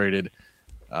frustrated.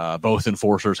 Both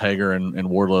enforcers, Hager and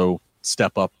Wardlow,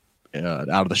 step up out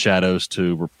of the shadows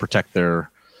to protect their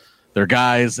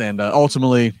guys, and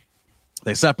ultimately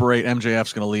they separate.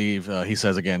 MJF's going to leave. He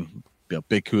says again,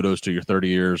 big kudos to your 30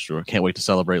 years. Can't wait to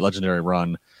celebrate legendary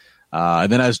run.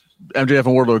 And then as MJF and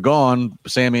Wardlow are gone,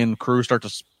 Sammy and crew start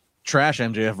to trash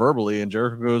MJF verbally, and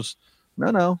Jericho goes,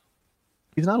 no,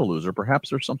 he's not a loser. Perhaps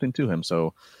there's something to him.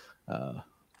 So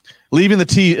leaving the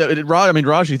T,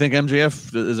 Raj, you think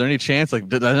MJF, is there any chance, does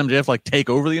MJF take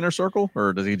over the Inner Circle,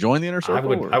 or does he join the Inner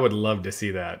Circle? I would love to see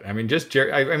that.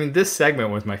 This segment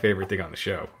was my favorite thing on the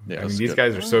show. Yeah, these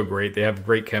guys are so great. They have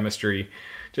great chemistry,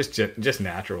 just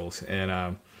naturals. And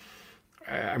I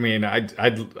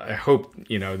hope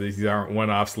these aren't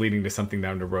one-offs leading to something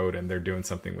down the road, and they're doing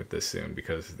something with this soon,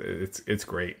 because it's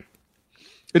great.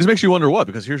 It just makes you wonder what,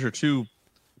 because here's your two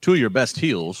of your best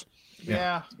heels.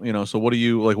 Yeah. So what do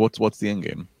you what's the end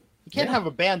game? You can't have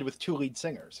a band with 2 lead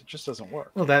singers. It just doesn't work.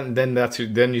 Well,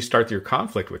 then you start your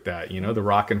conflict with that. The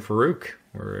Rock and Farouk,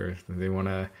 where they want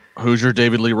to. Who's your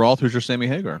David Lee Roth? Who's your Sammy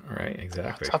Hagar? Right,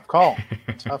 exactly. Tough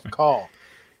call.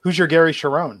 Who's your Gary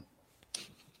Sharon?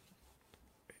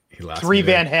 He lost 3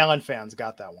 Van Halen fans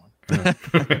got that one.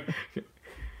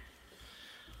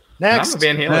 Next. I'm a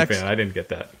Van Halen fan. I didn't get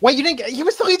that. Wait, you didn't get? He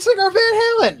was the lead singer of Van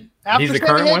Halen after He's the Sammy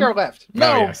current Hagar one? left. Oh,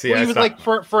 No, yeah. See, he I was stopped.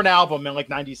 for an album in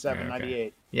 97, Okay.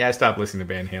 98. Yeah, I stopped listening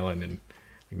to Van Halen in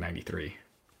 93.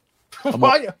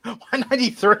 Why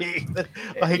 93?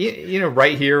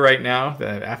 Right here, right now.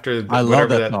 After I love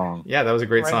that song. Yeah, that was a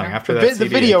great Right song. now. After The that, CD,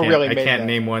 video I really I made can't that.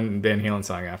 name one Van Halen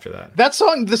song after that. That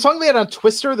song, the song they had on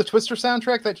Twister, the Twister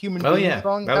soundtrack, that Human Oh Being yeah,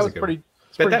 song, that was a good pretty, one.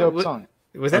 pretty But dope song.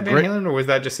 Was that Van great- Halen or was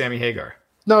that just Sammy Hagar?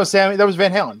 No, Sammy, that was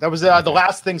Van Halen. That was the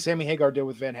last thing Sammy Hagar did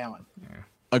with Van Halen.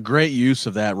 A great use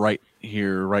of that right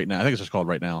here, right now. I think it's just called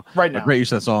Right Now. Right Now. A great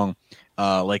use of that song.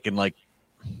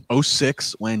 In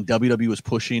 06 when WWE was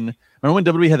pushing. Remember when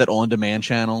WWE had that on-demand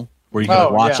channel where you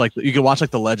could watch you could watch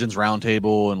the Legends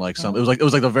Roundtable and some. It was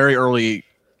like the very early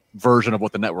version of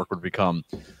what the network would become.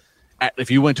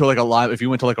 If you went to a Raw or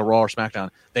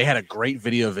SmackDown, they had a great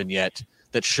video vignette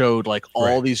that showed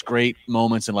all these great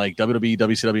moments in WWE,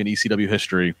 WCW, and ECW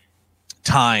history,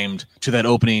 timed to that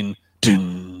opening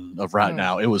of Right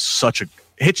Now. It was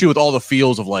hit you with all the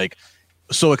feels of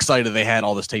so excited they had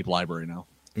all this tape library now.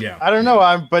 Yeah, I don't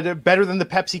know, but better than the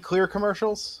Pepsi Clear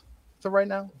commercials for Right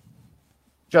Now?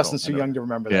 Justin's too young to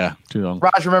remember that. Yeah, too young.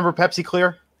 Raj, remember Pepsi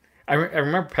Clear? I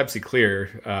remember Pepsi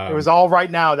Clear. It was all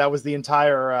Right Now. That was the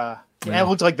entire It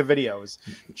looked like the video was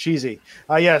cheesy.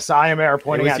 Yes, I am Air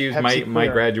pointing it was out used Pepsi my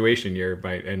Clear. graduation year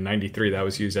in '93. That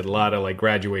was used at a lot of like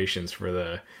graduations for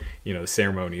the the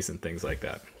ceremonies and things like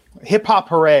that. Hip Hop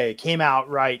Hooray came out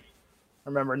right. I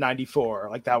remember '94.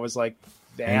 Like that was like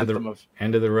the anthem of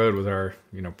End of the Road was our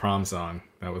prom song.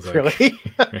 That was like really.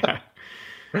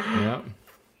 yeah.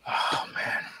 Oh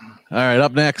man. All right,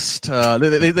 up next,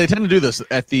 they tend to do this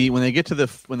when they get to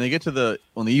the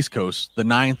on the East Coast, the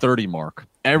 9:30 mark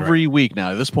every week.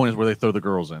 Now, at this point is where they throw the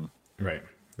girls in. Right,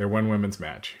 they're one women's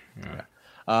match.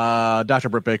 Yeah. Dr.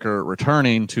 Britt Baker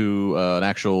returning to an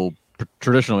actual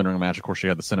traditional in-ring match. Of course, she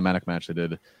had the cinematic match they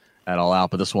did at All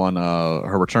Out, but this one,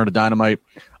 her return to Dynamite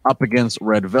up against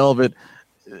Red Velvet.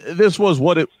 This was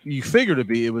what you figured it'd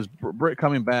be. It was Britt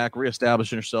coming back,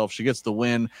 reestablishing herself. She gets the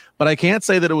win, but I can't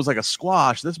say that it was like a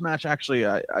squash. This match actually,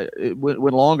 it went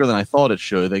longer than I thought it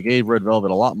should. They gave Red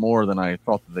Velvet a lot more than I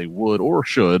thought that they would or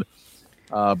should.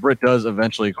 Britt does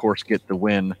eventually, of course, get the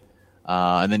win,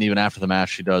 and then even after the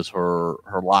match, she does her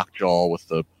lockjaw with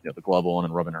the the glove on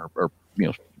and rubbing her, or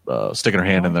sticking her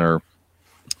hand in their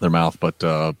mouth. But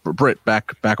Britt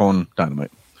back on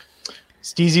Dynamite.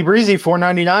 Steezy Breezy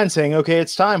 $4.99 saying, "Okay,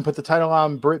 it's time. Put the title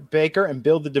on Britt Baker and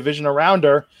build the division around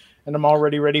her. And I'm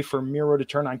already ready for Miro to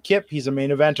turn on Kip. He's a main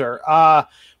eventer."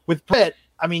 With Britt,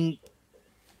 I mean,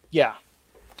 yeah,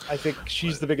 I think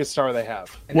she's the biggest star they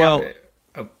have. No,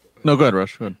 go ahead,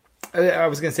 Rush. Go ahead. I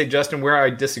was going to say, Justin, where I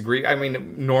disagree. I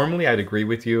mean, normally I'd agree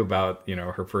with you about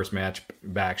her first match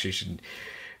back. She should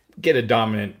get a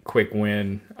dominant, quick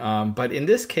win. But in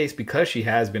this case, because she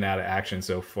has been out of action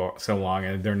so long,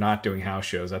 and they're not doing house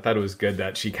shows, I thought it was good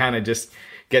that she kind of just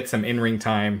gets some in-ring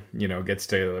time. Gets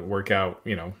to work out.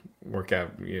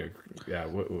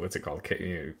 What's it called?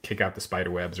 Kick out the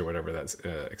spider webs or whatever that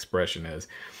expression is.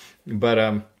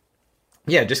 But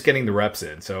just getting the reps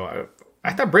in. So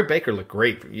I thought Britt Baker looked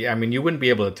great. Yeah, I mean, you wouldn't be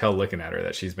able to tell looking at her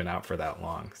that she's been out for that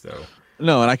long. So.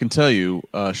 No, and I can tell you,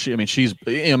 there's the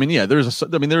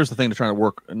thing to try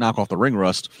to knock off the ring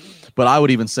rust, but I would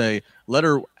even say let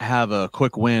her have a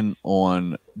quick win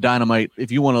on Dynamite.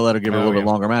 If you want to let her give her a little bit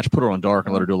longer match, put her on Dark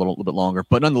and let her do a little bit longer.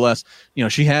 But nonetheless,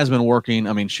 she has been working.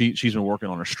 I mean, she's been working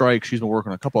on her strike. She's been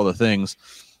working on a couple other things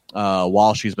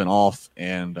while she's been off,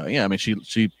 and she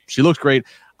looks great.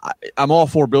 I'm all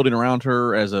for building around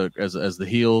her as the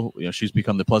heel. She's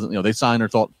become the pleasant. They signed her.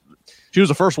 Thought she was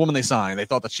the first woman they signed. They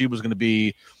thought that she was going to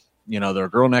be, their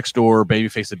girl next door,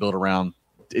 babyface they built around.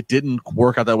 It didn't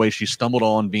work out that way. She stumbled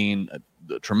on being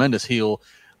a tremendous heel.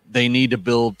 They need to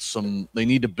build some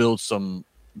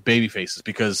baby faces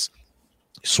because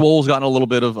Swole's gotten a little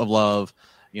bit of love.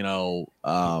 Hikaru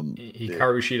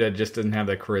Shida just didn't have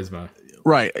that charisma.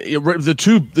 Right.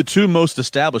 The two most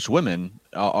established women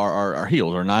are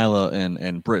heels, are Nyla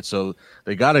and Britt. So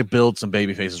they got to build some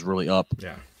baby faces really up.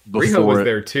 Yeah. Riho was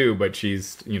there too, but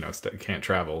she's can't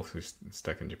travel. She's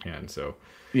stuck in Japan. So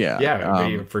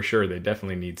for sure they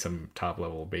definitely need some top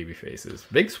level baby faces.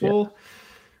 Big Swole,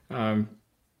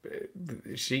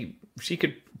 she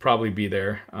could probably be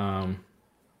there.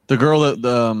 The girl that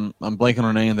I'm blanking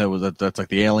on her name that's like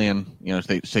the alien.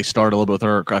 They started a little bit with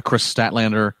her. Chris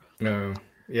Statlander. No,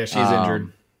 yeah, she's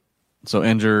injured. So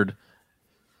injured.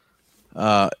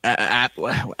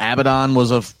 Abaddon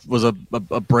was a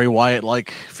Bray Wyatt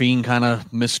like fiend kind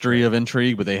of mystery of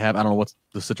intrigue, but I don't know what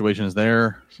the situation is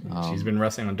there. She's been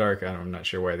wrestling on Dark. I'm not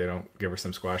sure why they don't give her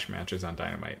some squash matches on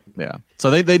Dynamite. Yeah,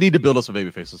 so they need to build up some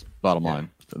baby faces. Bottom line,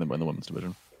 in the women's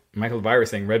division. Michael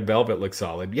Virus saying Red Velvet looks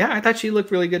solid. Yeah, I thought she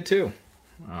looked really good too.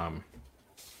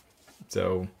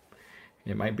 So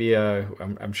it might be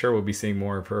I'm sure we'll be seeing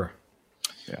more of her.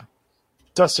 Yeah.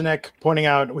 Dustin Eck pointing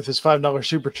out with his $5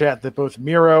 super chat that both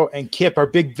Miro and Kip are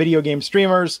big video game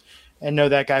streamers and know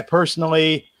that guy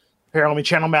personally. Here, let me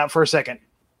channel him out for a second.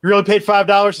 You really paid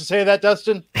 $5 to say that,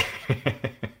 Dustin?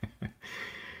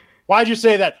 Why'd you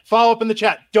say that? Follow up in the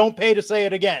chat. Don't pay to say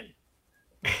it again.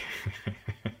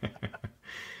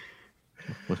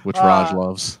 Which Raj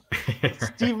loves.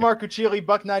 Steve Marcuccioli,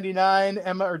 $1.99.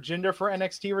 Emma or Jinder for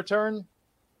NXT return?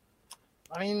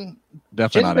 I mean,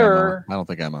 definitely not Emma. I don't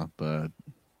think Emma, but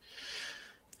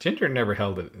Jinder never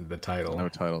held the title. No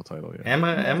title. Yeah.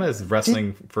 Emma is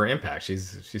wrestling for Impact.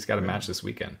 She's got a match this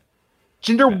weekend.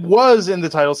 Jinder was in the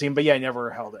title scene, but never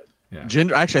held it. Yeah.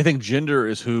 Jinder, actually, I think Jinder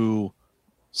is who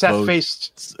Seth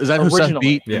faced. Is that who Seth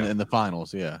beat Yeah. in the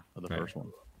finals? Yeah, of the first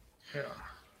one.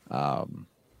 Yeah.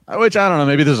 Which I don't know.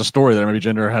 Maybe there's a story there. Maybe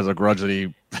Jinder has a grudge that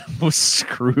he was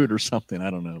screwed or something. I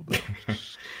don't know.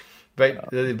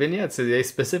 But the vignettes, they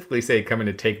specifically say coming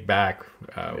to take back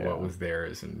what was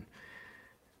theirs, and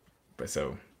but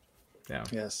so yeah.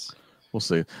 Yes. We'll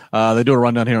see. They do a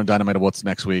rundown here on Dynamite of what's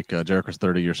next week. Jericho's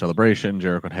 30-year celebration.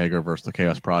 Jericho and Hager versus the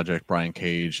Chaos Project. Brian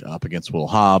Cage up against Will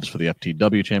Hobbs for the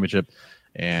FTW Championship.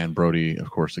 And Brody, of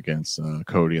course, against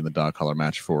Cody in the dog collar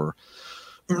match for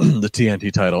the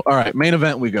TNT title. All right, main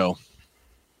event we go.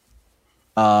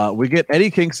 We get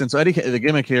Eddie Kingston. So the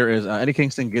gimmick here is Eddie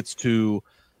Kingston gets to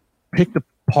pick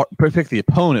the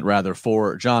opponent rather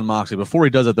for Jon Moxley. Before he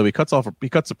does it, though, he cuts a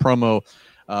promo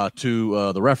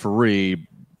to the referee,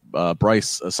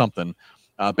 Bryce something,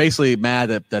 basically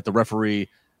mad that the referee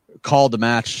called the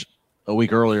match a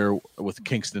week earlier with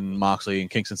Kingston and Moxley, and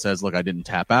Kingston says, "Look, I didn't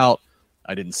tap out.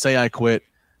 I didn't say I quit."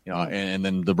 And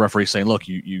then the referee saying, "Look,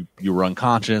 you were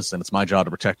unconscious, and it's my job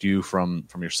to protect you from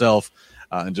yourself."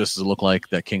 And just as it looked like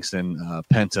that Kingston,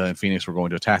 Penta, and Phoenix were going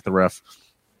to attack the ref,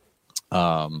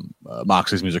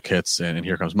 Moxley's music hits, and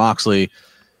here comes Moxley.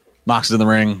 Moxley's in the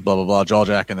ring, blah, blah, blah,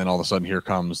 jawjack, and then all of a sudden here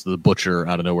comes the Butcher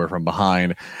out of nowhere from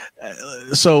behind.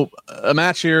 So a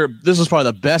match here, this is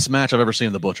probably the best match I've ever seen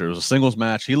of the Butcher. It was a singles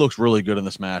match. He looks really good in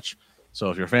this match.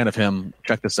 So if you're a fan of him,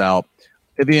 check this out.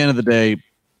 At the end of the day,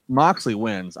 Moxley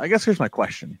wins. I guess here's my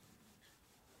question.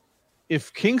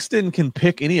 If Kingston can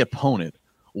pick any opponent,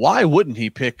 why wouldn't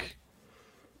he pick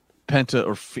Penta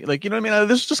or you know what I mean?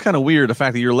 This is just kind of weird. The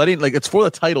fact that you're letting it's for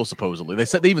the title supposedly.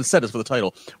 They even said it's for the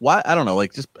title. Why? I don't know.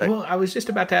 Well, I was just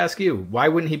about to ask you, why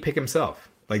wouldn't he pick himself?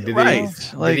 Did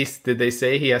they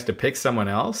say he has to pick someone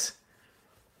else?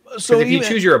 So if you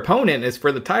choose your opponent, it's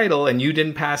for the title, and you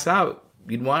didn't pass out,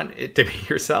 you'd want it to be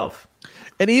yourself.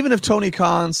 And even if Tony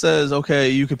Khan says, "Okay,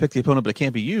 you can pick the opponent, but it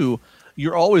can't be you,"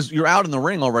 you're out in the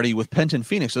ring already with Penta and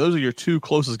Phoenix. So those are your two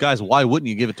closest guys. Why wouldn't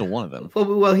you give it to one of them?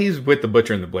 Well, he's with the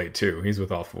Butcher and the Blade too. He's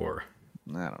with all four.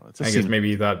 I don't know. I guess maybe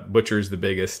he thought Butcher's the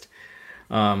biggest.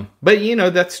 But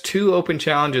that's two open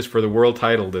challenges for the world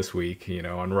title this week.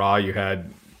 On Raw you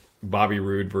had Bobby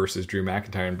Roode versus Drew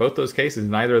McIntyre. In both those cases,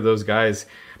 neither of those guys.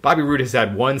 Bobby Roode has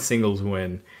had one singles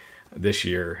win this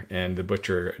year, and the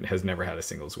Butcher has never had a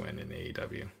singles win in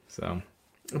AEW. So.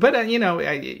 But, you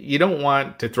don't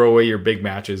want to throw away your big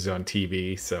matches on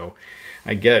TV. So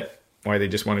I get why they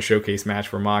just want to showcase match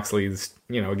for Moxley's,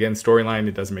 again, storyline.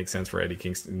 It doesn't make sense for Eddie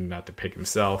Kingston not to pick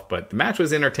himself. But the match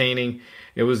was entertaining.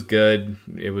 It was good.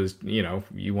 It was,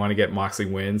 you want to get Moxley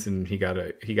wins, and he got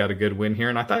a good win here.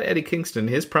 And I thought Eddie Kingston,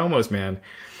 his promos, man,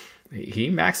 he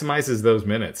maximizes those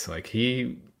minutes.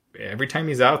 Every time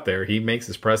he's out there, he makes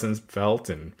his presence felt,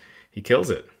 and he kills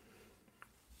it.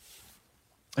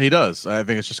 He does. I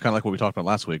think it's just kind of like what we talked about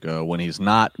last week. When he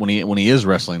is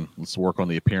wrestling, let's work on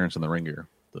the appearance and the ring gear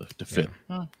to fit.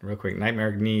 Yeah. Real quick,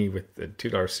 Nightmare Knee with the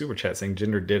 $2 super chat saying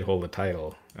Jinder did hold the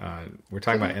title. We're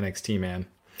talking about NXT, man.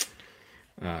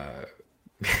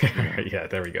 Yeah,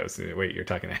 there we go. So, wait, you're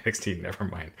talking NXT? Never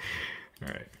mind. All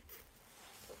right.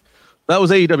 That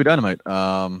was AEW Dynamite.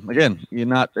 Again,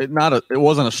 it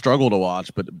wasn't a struggle to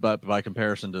watch, but by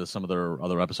comparison to some of their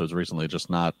other episodes recently, just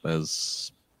not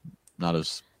as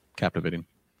captivating.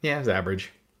 Yeah, it's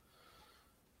average.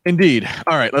 Indeed.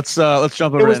 All right, let's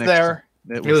jump over. It was there.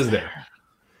 It was there.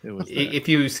 If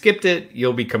you skipped it,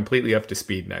 you'll be completely up to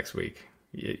speed next week.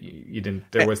 You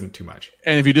didn't. There wasn't too much.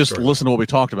 And if you just listen to what we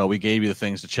talked about, we gave you the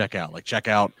things to check out. Check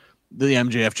out the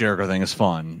MJF Jericho thing is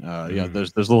fun.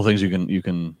 There's little things you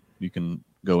can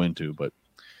go into. But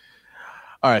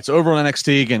all right, so over on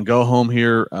NXT again, go home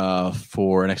here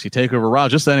for NXT Takeover. Rod,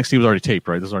 just the NXT was already taped,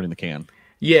 right? This is already in the can.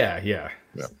 Yeah.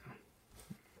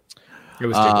 It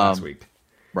was taped last week.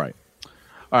 Right.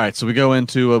 All right, so we go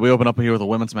into we open up here with a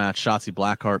women's match: Shotzi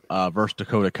Blackheart versus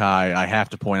Dakota Kai. I have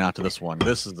to point out to this one.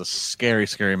 This is the scary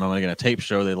moment. Again, a tape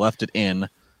show. They left it in,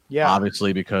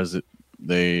 obviously because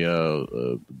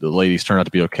the ladies turned out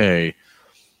to be okay.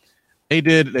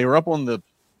 They were up on the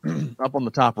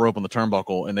top rope on the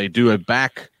turnbuckle, and they do a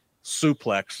back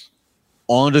suplex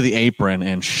onto the apron,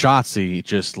 and Shotzi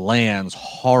just lands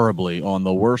horribly on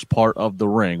the worst part of the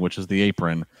ring, which is the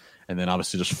apron, and then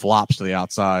obviously just flops to the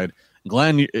outside.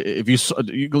 Glenn, if you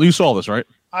saw this, right?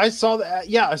 I saw that.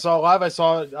 Yeah, I saw it live. I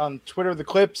saw it on Twitter, the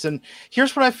clips, and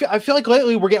here's what I feel. I feel like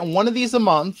lately we're getting one of these a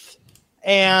month,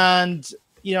 and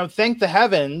thank the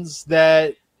heavens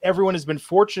that everyone has been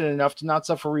fortunate enough to not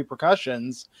suffer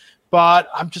repercussions. But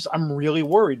I'm really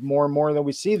worried more and more that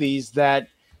we see these. That,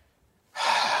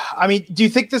 I mean, do you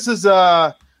think this is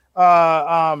a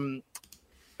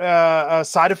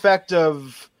side effect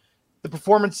of the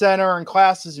Performance Center and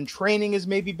classes and training has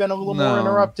maybe been a little more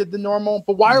interrupted than normal?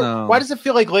 But why does it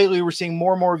feel like lately we're seeing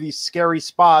more and more of these scary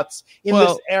spots in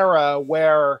this era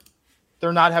where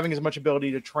they're not having as much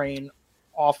ability to train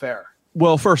off air?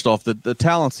 Well, first off, the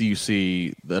talents that you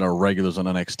see that are regulars on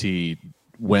NXT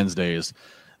Wednesdays,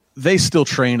 they still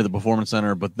train at the Performance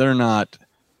Center, but they're not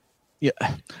Yeah,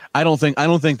 I don't think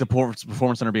the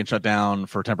performance center being shut down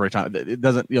for a temporary time. It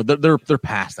doesn't. They're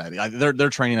past that. Their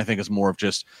training, I think, is more of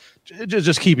just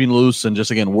keeping loose and just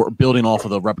again building off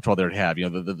of the repertoire they have.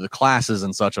 The classes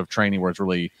and such of training where it's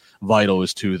really vital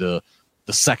is to the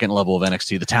second level of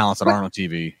NXT, the talents that aren't on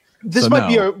TV. This might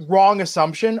be a wrong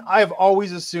assumption. I've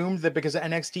always assumed that because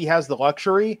NXT has the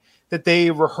luxury that they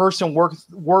rehearse and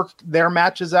work their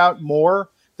matches out more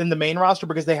than the main roster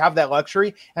because they have that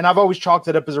luxury. And I've always chalked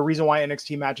it up as a reason why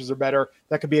NXT matches are better.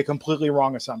 That could be a completely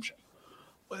wrong assumption.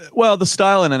 Well, the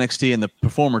style in NXT and the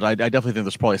performers, I definitely think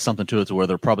there's probably something to it to where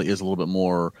there probably is a little bit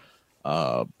more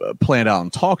planned out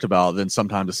and talked about than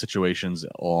sometimes the situations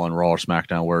on Raw or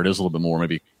SmackDown where it is a little bit more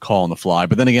maybe call on the fly.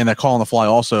 But then again, that call on the fly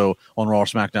also on Raw or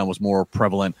SmackDown was more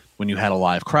prevalent when you had a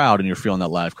live crowd and you're feeling that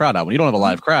live crowd out. When you don't have a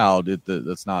live crowd,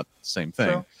 that's not the same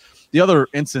thing. True. The other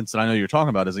instance that I know you're talking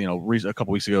about is, a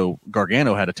couple weeks ago,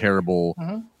 Gargano had a terrible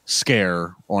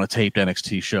scare on a taped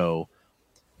NXT show.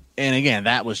 And again,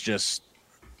 that was just,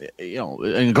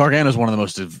 and Gargano is one of the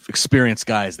most experienced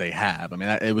guys they have. I mean,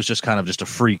 it was just kind of just a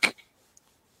freak,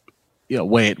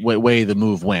 way the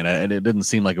move went. And it didn't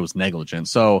seem like it was negligent.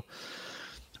 So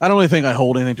I don't really think I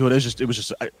hold anything to it. It was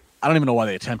just, I don't even know why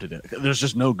they attempted it. There's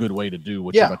just no good way to do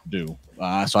what you're about to do.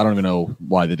 So I don't even know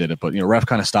why they did it. But, ref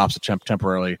kind of stops it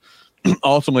temporarily.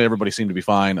 Ultimately, everybody seemed to be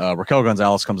fine. Raquel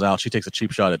Gonzalez comes out. She takes a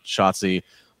cheap shot at Shotzi.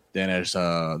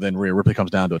 Then Rhea Ripley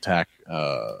comes down to attack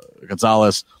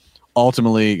Gonzalez.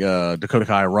 Ultimately, Dakota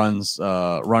Kai runs,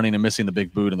 running and missing the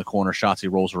big boot in the corner.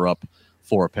 Shotzi rolls her up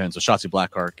for a pin. So Shotzi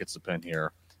Blackheart gets the pin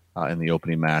here in the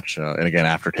opening match. And again,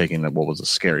 after taking what was a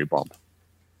scary bump.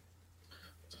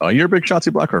 You're a big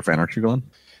Shotzi Blackheart fan, aren't you, Glenn?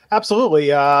 Absolutely.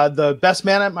 The best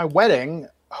man at my wedding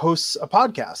hosts a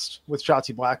podcast with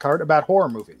Shotzi Blackheart about horror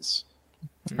movies.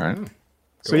 All right.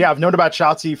 So yeah, I've known about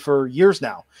Shotzi for years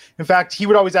now. In fact, he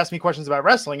would always ask me questions about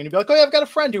wrestling, and he'd be like, "Oh yeah, I've got a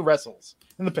friend who wrestles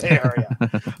in the Bay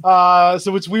Area."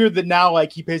 So it's weird that now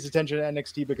he pays attention to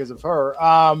NXT because of her.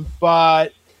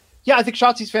 But yeah, I think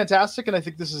Shotzi's fantastic, and I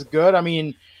think this is good. I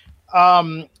mean,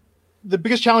 the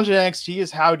biggest challenge in NXT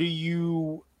is how do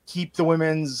you keep the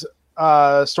women's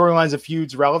storylines of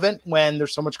feuds relevant when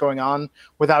there's so much going on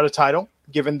without a title,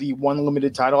 given the one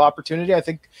limited title opportunity. I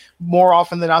think more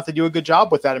often than not, they do a good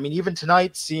job with that. I mean, even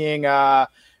tonight, seeing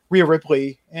Rhea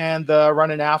Ripley and the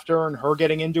running after and her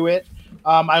getting into it,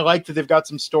 I like that they've got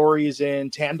some stories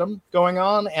in tandem going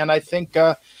on. And I think,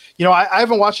 I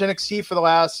haven't watched NXT for the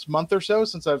last month or so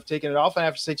since I've taken it off. And I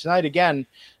have to say tonight, again,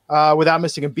 without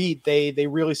missing a beat, they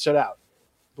really stood out,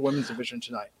 the women's division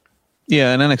tonight.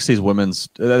 Yeah, and NXT's women's,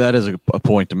 that is a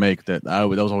point to make that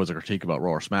was always a critique about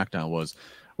Raw or SmackDown was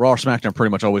Raw or SmackDown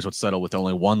pretty much always would settle with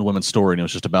only one women's story, and it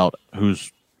was just about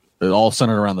who's all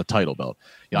centered around the title belt.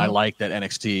 I like that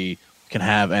NXT can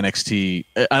have NXT.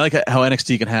 I like how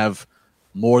NXT can have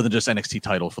more than just NXT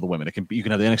title for the women. You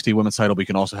can have the NXT women's title, but you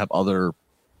can also have other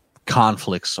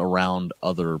conflicts around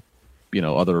other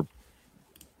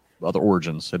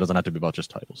origins. It doesn't have to be about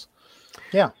just titles.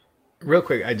 Yeah. Real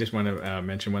quick, I just want to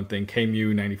mention one thing.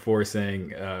 KMU94 saying,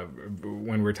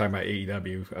 when we were talking about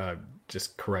AEW,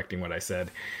 just correcting what I said,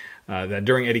 that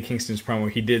during Eddie Kingston's promo,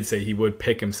 he did say he would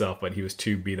pick himself, but he was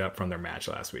too beat up from their match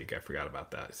last week. I forgot about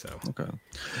that. So okay,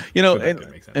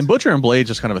 and Butcher and Blade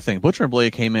just kind of a thing. Butcher and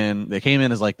Blade came in. They came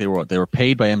in as they were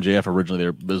paid by MJF originally.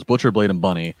 It was Butcher, Blade, and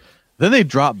Bunny. Then they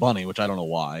dropped Bunny, which I don't know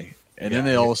why. And then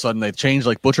they all of a sudden they changed.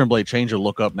 Butcher and Blade changed their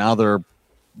look up. Now they're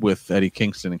with Eddie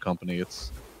Kingston and company.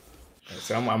 It's.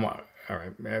 So I'm all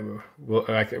right.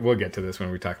 We'll get to this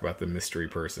when we talk about the mystery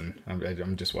person.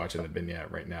 I'm just watching the vignette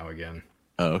right now again.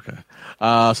 Oh, okay.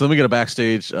 So then we get a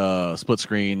backstage split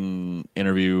screen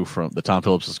interview from the Tom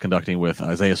Phillips is conducting with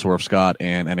Isaiah Swerve Scott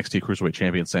and NXT Cruiserweight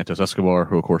Champion Santos Escobar,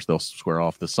 who of course they'll square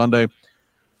off this Sunday.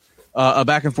 A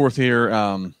back and forth here.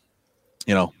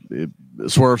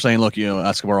 Swerve saying, "Look,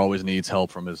 Escobar always needs help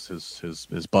from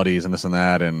his buddies and this and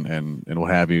that and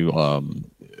what have you."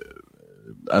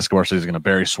 Escobar says he's going to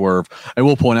bury Swerve. I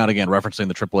will point out again, referencing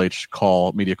the Triple H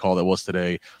media call that was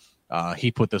today.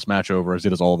 He put this match over as he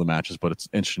does all the matches, but it's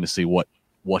interesting to see what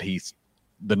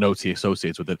the notes he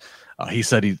associates with it. He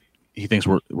said he thinks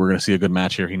we're going to see a good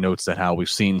match here. He notes that how we've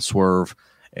seen Swerve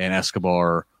and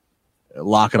Escobar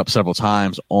lock it up several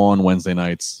times on Wednesday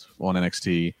nights on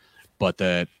NXT, but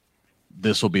that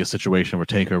this will be a situation where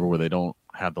TakeOver where they don't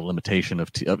have the limitation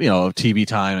of TV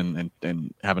time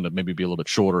and having to maybe be a little bit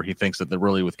shorter. He thinks that they're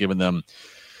really with giving them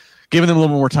a little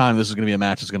more time. This is going to be a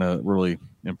match that's going to really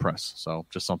impress. So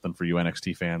just something for you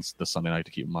NXT fans this Sunday night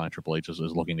to keep in mind. Triple H is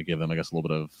looking to give them, I guess, a little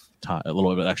bit of time, a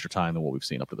little bit extra time than what we've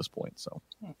seen up to this point. So,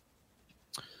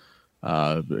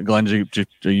 Glenn, are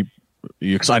you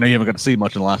excited? I know you haven't got to see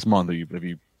much in the last month. Have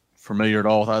you familiar at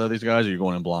all with either of these guys, or are you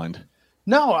going in blind?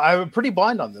 No, I'm pretty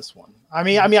blind on this one. I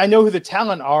mean, I know who the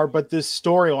talent are, but this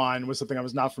storyline was something I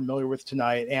was not familiar with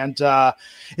tonight. And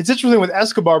it's interesting with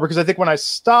Escobar because I think when I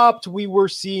stopped, we were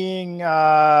seeing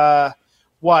the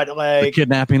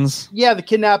kidnappings. Yeah, the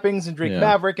kidnappings and Drake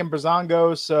Maverick and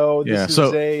Brazongo. So this is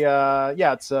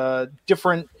it's a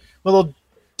little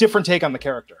different take on the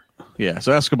character. Yeah,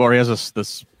 so Escobar, he has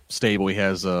this stable. He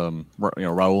has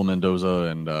Raul Mendoza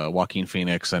and Joaquin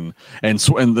Phoenix, and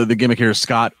the gimmick here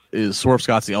is Swerve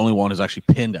Scott's the only one who's actually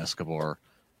pinned Escobar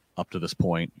up to this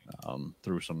point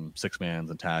through some 6-mans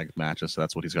and tag matches. So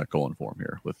that's what he's got going for him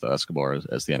here with Escobar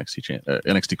as the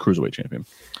NXT Cruiserweight champion.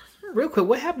 Real quick,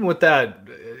 what happened with that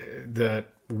the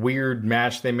weird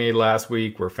match they made last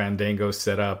week where Fandango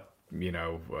set up,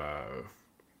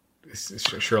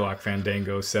 Sherlock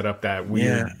Fandango set up that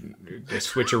weird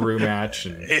switcheroo match?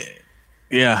 And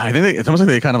I think it's almost like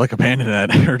they kind of like abandoned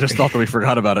that or just thought that we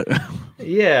forgot about it.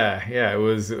 Yeah. It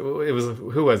was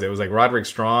who was it? It was like Roderick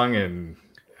Strong and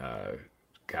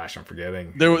gosh, I'm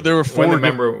forgetting. There were 4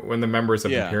 when the members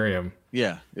of Imperium.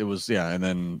 Yeah, it was and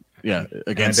then against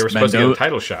and they were supposed to get a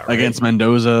title shot, right? Against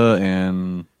Mendoza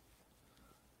and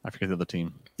I forget the other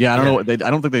team. Yeah, I don't know. I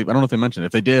don't know if they mentioned it.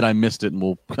 If they did, I missed it,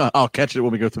 and I'll catch it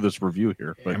when we go through this review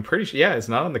here. But I'm pretty sure. Yeah, it's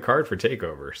not on the card for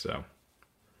Takeover. So,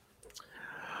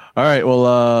 all right.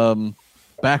 Well,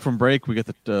 back from break, we get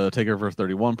the Takeover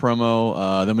 31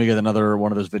 promo. Then we get another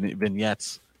one of those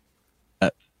vignettes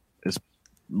that is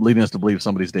leading us to believe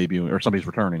somebody's debuting or somebody's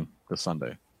returning this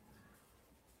Sunday.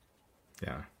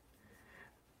 Yeah.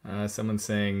 Someone's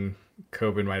saying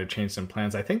COVID might have changed some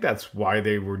plans. I think that's why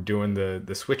they were doing the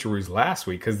switcheroos last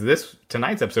week, because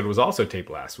tonight's episode was also taped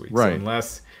last week. Right.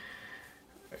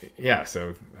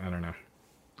 So I don't know.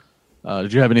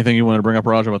 Did you have anything you wanted to bring up,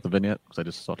 Roger, about the vignette? Because I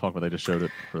just saw they just showed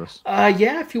it for us.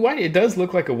 If you want, it does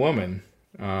look like a woman.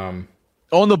 On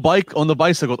the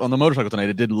motorcycle tonight,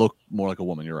 it did look more like a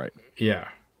woman. You're right. Yeah.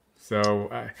 So,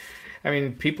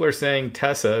 people are saying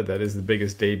Tessa, that is the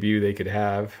biggest debut they could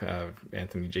have,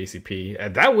 Anthony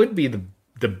JCP. That would be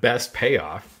the best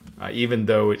payoff, even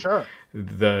though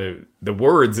the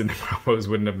words in the promos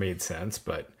wouldn't have made sense,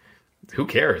 but who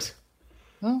cares?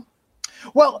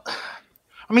 Well,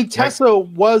 Tessa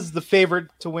was the favorite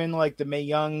to win the Mae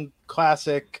Young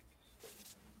Classic.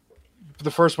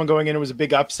 The first one going in, it was a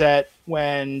big upset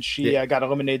when she got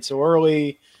eliminated so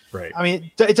early. Right.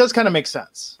 It does kind of make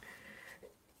sense.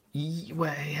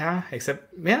 Well, but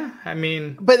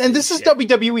this is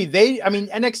WWE.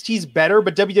 NXT's better,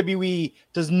 but WWE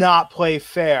does not play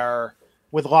fair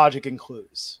with logic and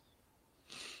clues.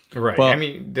 Right. Well,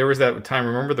 there was that time.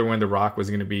 Remember when The Rock was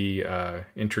going to be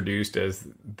introduced as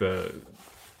the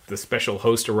special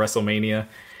host of WrestleMania,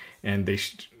 and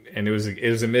it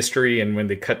was a mystery. And when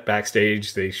they cut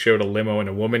backstage, they showed a limo and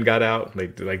a woman got out. They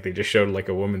just showed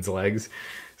a woman's legs.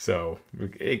 So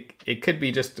it could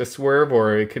be just a swerve,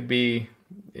 or it could be,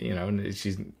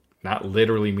 she's not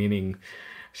literally meaning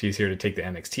she's here to take the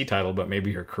NXT title, but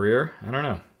maybe her career. I don't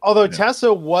know. Although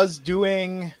Tessa was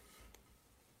doing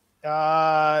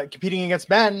competing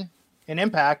against men in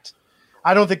Impact,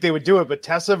 I don't think they would do it. But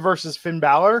Tessa versus Finn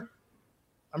Balor,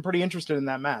 I'm pretty interested in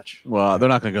that match. Well, they're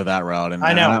not going to go that route. And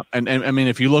I know. And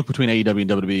if you look between AEW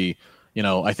and WWE,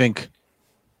 I think.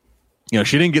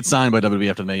 She didn't get signed by WWE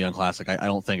after the Mae Young Classic. I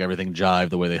don't think everything jived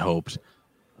the way they hoped.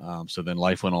 So then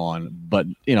life went on. But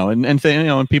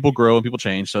and people grow and people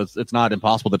change. So it's not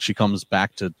impossible that she comes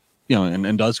back to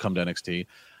and does come to NXT.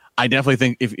 I definitely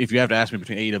think if you have to ask me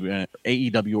between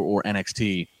AEW or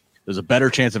NXT, there's a better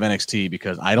chance of NXT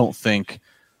because I don't think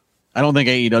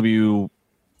AEW.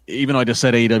 Even though I just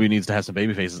said AEW needs to have some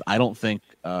baby faces, I don't think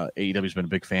AEW's been a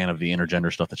big fan of the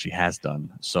intergender stuff that she has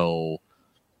done. So.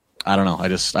 I don't know.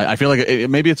 I feel like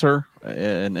maybe it's her,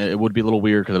 and it would be a little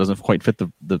weird because it doesn't quite fit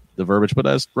the verbiage. But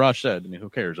as Raj said, who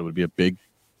cares? It would be a big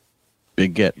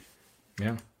get.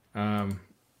 Yeah.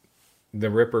 The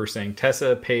Ripper saying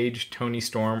Tessa, Paige, Toni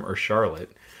Storm, or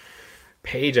Charlotte.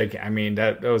 Paige,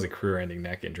 that was a career-ending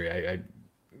neck injury. I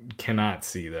cannot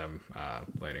see them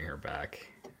letting her back.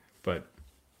 But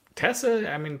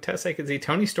Tessa, I could see.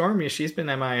 Toni Storm, she's been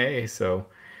MIA, so.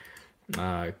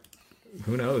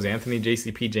 Who knows? Anthony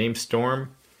JCP, James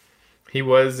Storm. He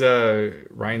was,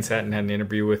 Ryan Satin had an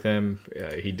interview with him.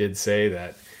 He did say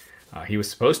that he was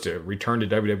supposed to return to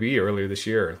WWE earlier this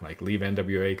year, leave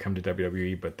NWA, come to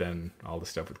WWE, but then all the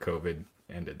stuff with COVID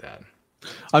ended that.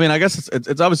 I guess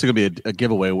it's obviously going to be a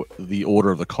giveaway, the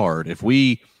order of the card. If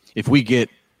we get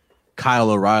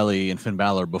Kyle O'Reilly and Finn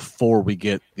Balor before we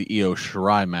get the Io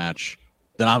Shirai match,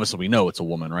 then obviously we know it's a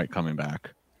woman, right, coming back.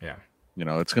 Yeah.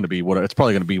 It's going to be it's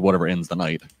probably going to be whatever ends the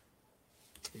night.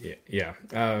 Yeah.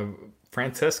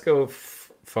 Francesco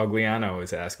Fogliano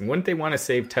is asking, wouldn't they want to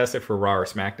save Tessa for Raw or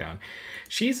SmackDown?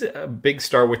 She's a big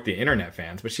star with the internet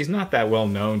fans, but she's not that well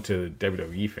known to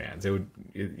WWE fans. It would,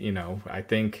 I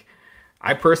think,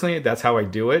 I personally, that's how I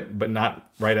do it, but not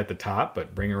right at the top,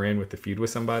 but bring her in with the feud with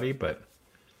somebody.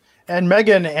 And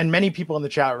Megan and many people in the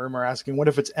chat room are asking, what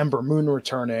if it's Ember Moon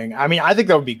returning? I mean, I think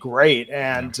that would be great.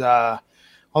 And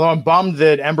although I'm bummed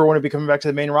that Ember wouldn't be coming back to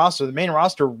the main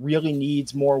roster really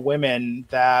needs more women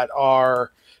that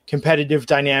are competitive,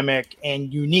 dynamic,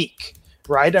 and unique,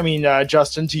 right? I mean,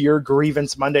 Justin, to your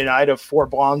grievance Monday night of 4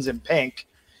 blondes in pink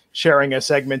sharing a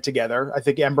segment together, I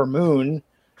think Ember Moon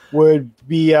would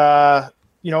be a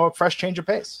fresh change of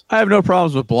pace. I have no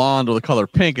problems with blonde or the color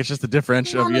pink. It's just the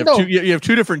differential. You have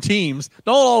two different teams.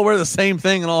 Don't all wear the same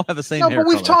thing and all have the same hair but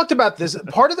we've color. talked about this.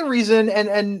 Part of the reason,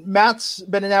 and Matt's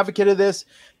been an advocate of this,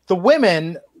 the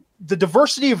women, the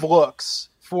diversity of looks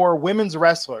for women's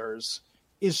wrestlers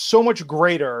is so much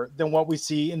greater than what we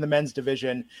see in the men's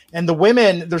division. And the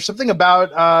women, there's something about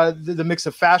the mix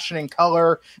of fashion and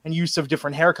color and use of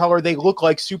different hair color. They look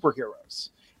like superheroes.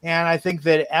 And I think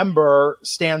that Ember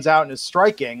stands out and is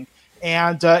striking.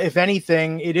 And if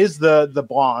anything, it is the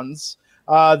blondes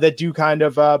that do kind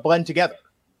of blend together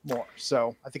more.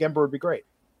 So I think Ember would be great.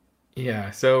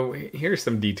 Yeah. So here's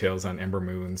some details on Ember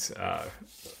Moon's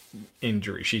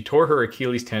injury. She tore her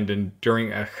Achilles tendon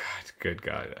during a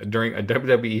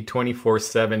WWE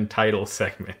 24/7 title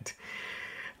segment.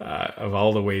 Of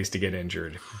all the ways to get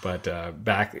injured, but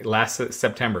back last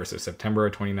September, so September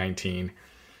of 2019.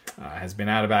 Has been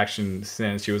out of action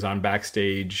since. She was on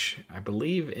Backstage, I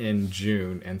believe, in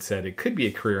June, and said it could be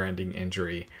a career-ending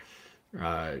injury.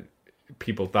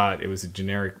 People thought it was a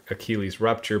generic Achilles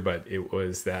rupture, but it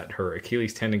was that her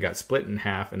Achilles tendon got split in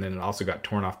half, and then it also got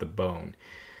torn off the bone.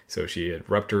 So she had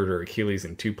ruptured her Achilles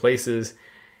in 2 places,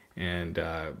 and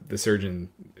the surgeon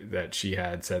that she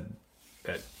had said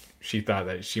that she thought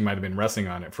that she might have been wrestling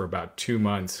on it for about 2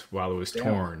 months while it was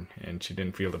torn, and she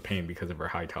didn't feel the pain because of her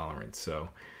high tolerance. So,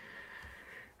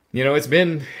 it's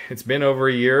been over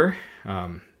a year.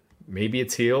 Maybe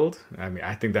it's healed. I mean,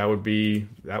 I think that would be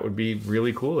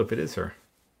really cool if it is her.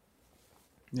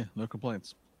 Yeah, no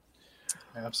complaints.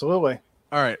 Absolutely.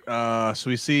 All right. So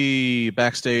we see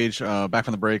backstage, back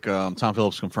from the break. Tom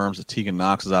Phillips confirms that Tegan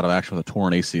Knox is out of action with a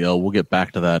torn ACL. We'll get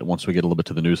back to that once we get a little bit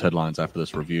to the news headlines after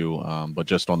this review. But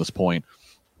just on this point,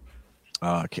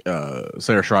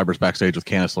 Sarah Schreiber's backstage with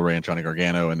Candice LeRae and Johnny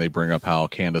Gargano, and they bring up how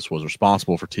Candice was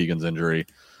responsible for Tegan's injury.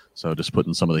 So just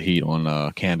putting some of the heat on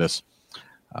Candice.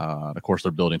 Of course,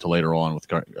 they're building to later on with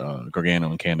Gargano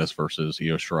and Candice versus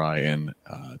Io Shirai and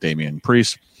Damian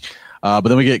Priest. But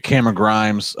then we get Cameron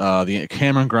Grimes, the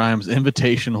Cameron Grimes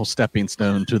invitational stepping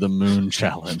stone to the Moon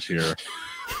Challenge here.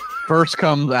 First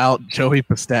comes out Joey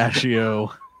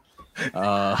Pistachio.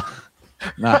 Like,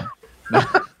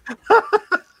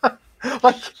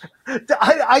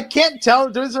 I can't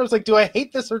tell. I was like, do I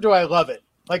hate this or do I love it?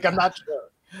 Like, I'm not sure.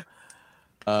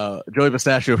 Joey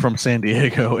Pistachio from San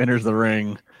Diego enters the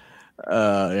ring,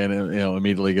 and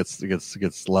immediately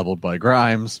gets leveled by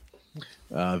Grimes.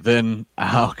 Then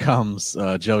out comes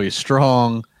Joey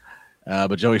Strong,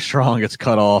 but Joey Strong gets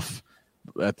cut off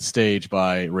at the stage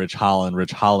by Ridge Holland.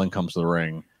 Ridge Holland comes to the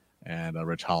ring, and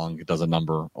Ridge Holland does a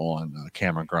number on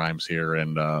Cameron Grimes here,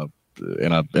 and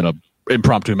in a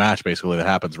impromptu match basically that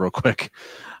happens real quick,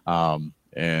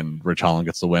 and Ridge Holland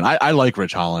gets the win. I like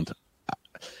Ridge Holland.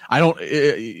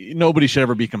 Nobody should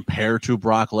ever be compared to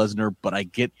Brock Lesnar, but I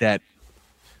get that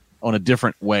on a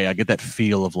different way. I get that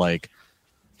feel of like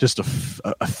just a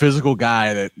physical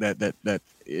guy that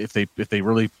if they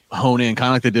really hone in, kind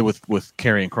of like they did with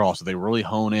Karrion Kross, if they really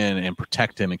hone in and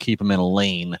protect him and keep him in a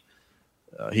lane,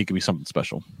 he could be something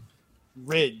special.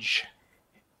 Ridge.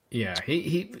 Yeah,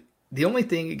 he the only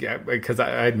thing, because I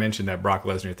had mentioned that Brock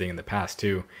Lesnar thing in the past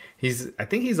too. I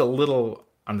think he's a little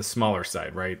on the smaller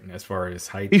side, right? As far as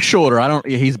height, he's shorter.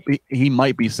 He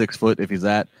might be 6 foot if he's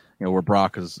that, where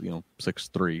Brock is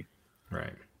 6'3".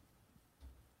 Right.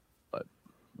 But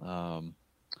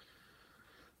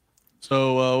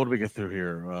so what do we get through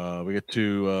here? We get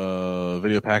to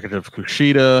video package of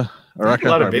Kushida. A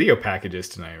lot of video packages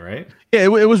tonight, right? Yeah,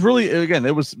 it was really, again,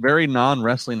 it was very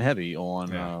non-wrestling heavy on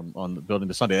the building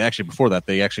to Sunday. Actually, before that,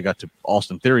 they actually got to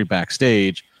Austin Theory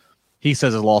backstage. He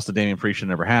says his loss to Damian Priest should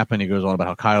never happen. He goes on about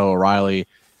how Kyle O'Reilly,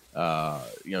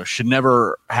 should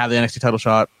never have the NXT title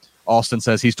shot. Austin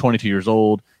says he's 22 years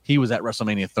old. He was at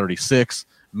WrestleMania 36.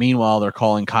 Meanwhile, they're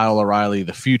calling Kyle O'Reilly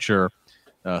the future.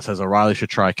 Says O'Reilly should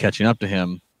try catching up to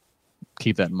him.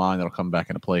 Keep that in mind. That'll come back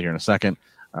into play here in a second.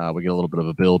 We get a little bit of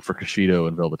a build for Kushida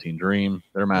and Velveteen Dream.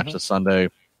 Their match this Sunday.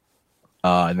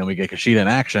 And then we get Kushida in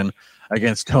action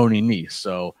against Tony Nese.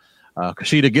 So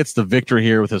Kushida gets the victory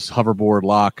here with his hoverboard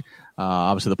lock.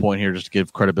 Obviously, the point here just to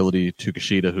give credibility to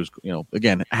Kushida, who's,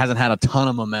 again, hasn't had a ton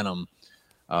of momentum.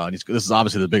 This is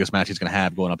obviously the biggest match he's going to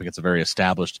have going up against a very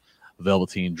established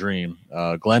Velveteen Dream.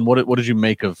 Glenn, what did you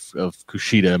make of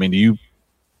Kushida? I mean, do you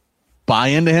buy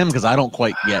into him? Because I don't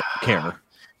quite yet care.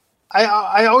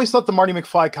 I always thought the Marty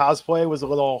McFly cosplay was a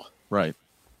little... Right.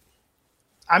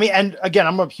 I mean, and again,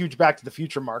 I'm a huge Back to the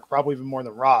Future mark, probably even more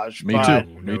than Raj. Me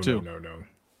too. No.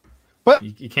 But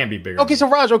you can't be bigger. Okay, so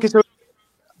Raj, so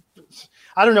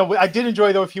I don't know. I did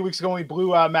enjoy, though, a few weeks ago when we blew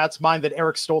Matt's mind that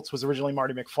Eric Stoltz was originally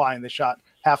Marty McFly, and they shot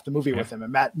half the movie with him,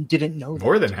 and Matt didn't know that.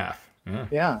 More than half.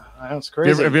 Yeah, that's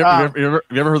crazy. Have you ever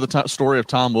heard the story of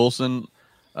Tom Wilson,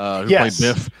 who played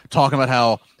Biff, talking about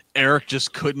how Eric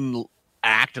just couldn't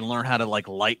act and learn how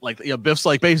to Biff's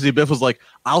Biff was like,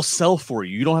 I'll sell for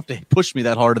you. You don't have to push me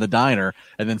that hard in the diner.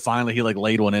 And then finally he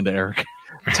laid one into Eric.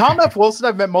 Tom F. Wilson,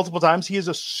 I've met multiple times. He is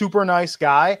a super nice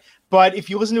guy. But if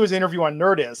you listen to his interview on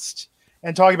Nerdist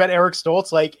and talking about Eric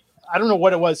Stoltz, I don't know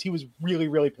what it was. He was really,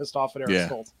 really pissed off at Eric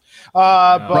Stoltz.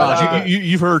 But Raj,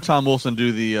 you've heard Tom Wilson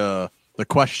do the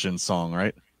question song,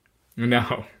 right?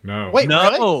 No. Wait,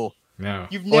 no. Really? No.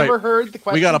 You've never heard the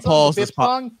question? We got to pause this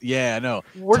song? Yeah, no.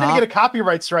 We're going to get a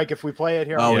copyright strike if we play it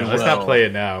here. Oh, yeah, let's not play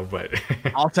it now, but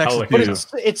I'll text it to you.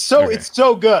 It's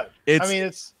so good.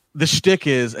 It's the shtick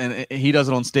is, and he does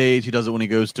it on stage. He does it when he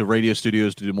goes to radio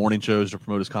studios to do morning shows to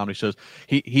promote his comedy shows.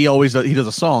 He always does, he does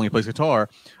a song. He plays guitar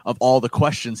of all the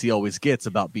questions he always gets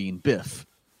about being Biff.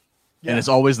 Yeah. And it's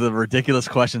always the ridiculous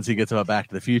questions he gets about Back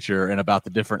to the Future and about the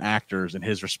different actors, and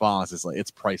his response is it's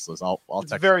priceless. I'll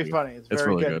text it's very you. funny. It's very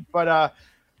really good. But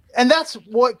and that's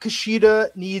what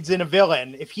Kushida needs in a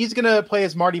villain. If he's gonna play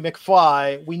as Marty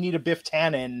McFly, we need a Biff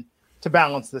Tannen to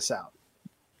balance this out.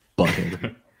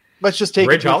 Let's just take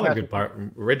Ridge Holland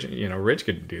could Ridge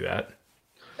could do that.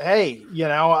 Hey,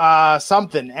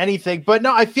 something, anything. But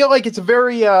no, I feel like it's a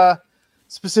very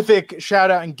specific shout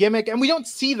out and gimmick, and we don't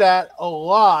see that a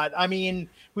lot. I mean,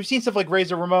 we've seen stuff like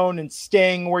Razor Ramon and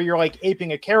Sting where you're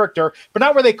aping a character, but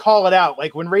not where they call it out.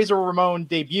 Like when Razor Ramon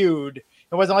debuted,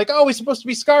 it wasn't like, oh, he's supposed to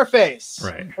be Scarface,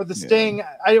 right? Or the Sting.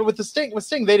 With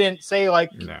Sting, they didn't say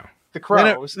no. The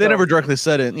Crows. They never directly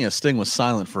said it. Sting was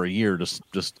silent for a year,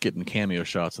 just getting cameo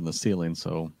shots in the ceiling.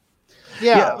 So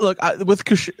yeah, look, with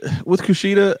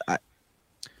Kushida,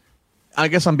 I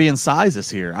guess I'm being sizes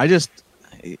here.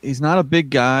 He's not a big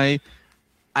guy.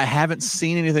 I haven't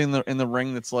seen anything in the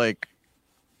ring that's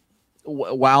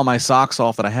wow my socks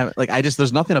off that I haven't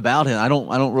there's nothing about him. I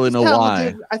don't really know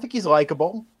why. I think he's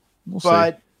likable,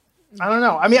 but I don't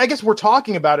know. I mean, I guess we're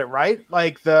talking about it, right?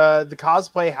 The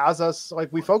cosplay has us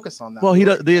we focus on that. Well, he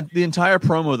does the entire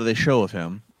promo that they show of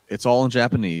him. It's all in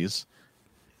Japanese.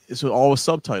 It's all with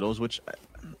subtitles, which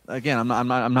again, I'm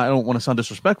not. I don't want to sound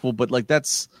disrespectful, but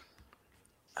that's.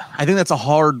 I think that's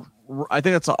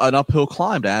an uphill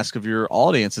climb to ask of your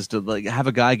audience is to have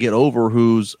a guy get over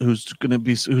who's going to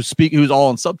be who's all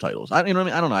in subtitles. You know what I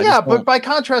mean? I don't know. Yeah, but by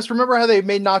contrast, remember how they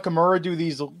made Nakamura do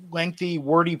these lengthy,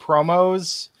 wordy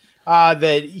promos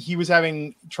that he was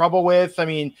having trouble with? I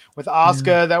mean, with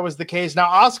Asuka, that was the case. Now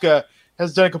Asuka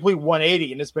has done a complete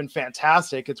 180 and it's been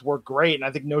fantastic. It's worked great, and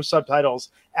I think no subtitles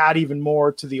add even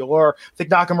more to the allure. I think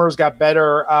Nakamura's got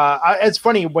better. It's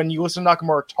funny when you listen to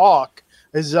Nakamura talk.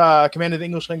 His command of the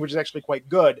English language is actually quite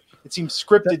good. It seems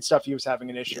scripted stuff he was having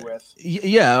an issue with.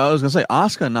 Yeah, I was going to say,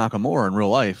 Asuka and Nakamura in real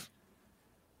life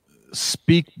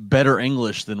speak better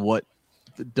English than what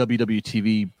the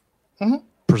WWTV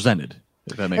presented,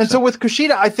 if that makes sense. And so with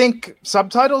Kushida, I think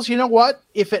subtitles, you know what?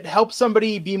 If it helps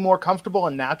somebody be more comfortable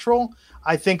and natural,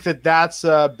 I think that's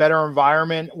a better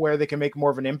environment where they can make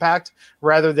more of an impact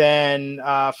rather than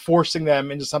forcing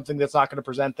them into something that's not going to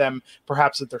present them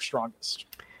perhaps at their strongest.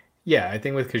 Yeah, I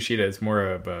think with Kushida, it's more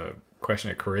of a question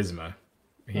of charisma.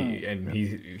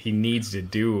 He needs to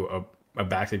do a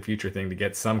Back to the Future thing to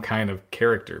get some kind of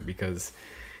character because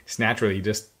it's naturally he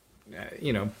just,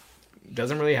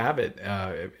 doesn't really have it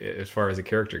as far as a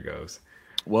character goes.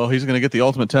 Well, he's going to get the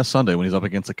ultimate test Sunday when he's up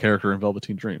against a character in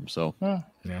Velveteen Dream. So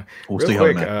yeah, we'll see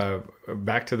how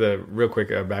back to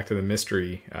the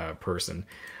mystery person.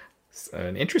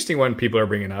 An interesting one people are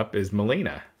bringing up is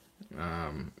Melina.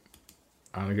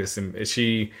 I guess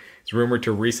she's rumored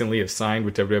to recently have signed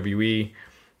with WWE.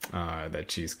 That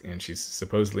she's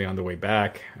supposedly on the way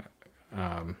back.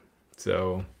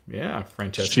 So yeah,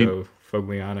 Francesco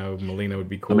Fogliano, Melina would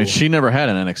be cool. I mean, she never had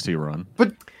an NXT run.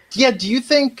 But yeah, do you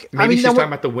think? Maybe she's talking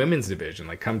about the women's division.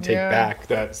 Come take back.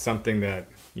 That's something that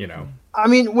I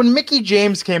mean, when Mickie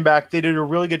James came back, they did a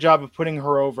really good job of putting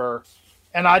her over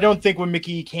And I don't think when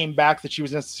Mickie came back that she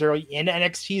was necessarily in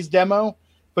NXT's demo,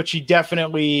 but she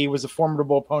definitely was a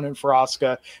formidable opponent for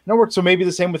Asuka. So maybe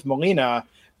the same with Melina.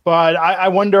 But I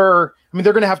wonder, I mean,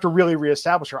 they're going to have to really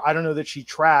reestablish her. I don't know that she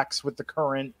tracks with the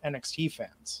current NXT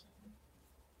fans.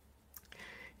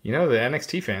 You know, the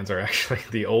NXT fans are actually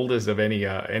the oldest of any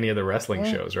of the wrestling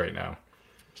shows right now.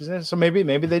 So maybe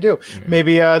they do. Yeah.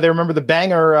 Maybe they remember the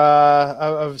banger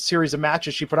of series of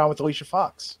matches she put on with Alicia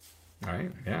Fox. All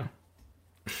right, yeah.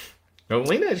 No,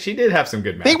 Lena, she did have some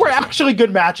good matches. They were actually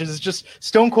good matches. It's just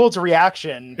Stone Cold's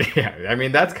reaction. Yeah, I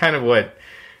mean, that's kind of what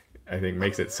I think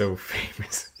makes it so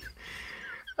famous.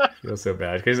 I feel so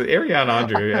bad because Ariane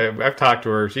Andre, I've talked to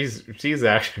her. She's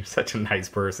actually such a nice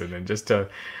person, and just to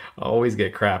always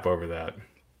get crap over that.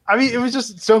 I mean, it was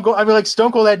just Stone Cold. I mean, like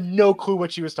Stone Cold had no clue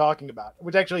what she was talking about.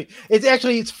 Which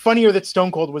it's funnier that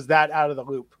Stone Cold was that out of the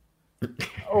loop.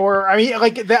 Or I mean,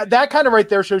 like that kind of right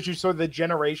there shows you sort of the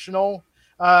generational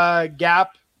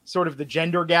gap, sort of the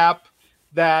gender gap,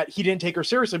 that he didn't take her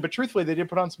seriously. But truthfully, they did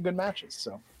put on some good matches.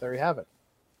 So there you have it.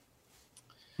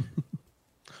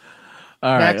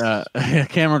 All right,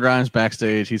 Cameron Grimes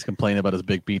backstage. He's complaining about his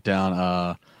big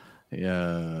beatdown.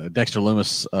 Dexter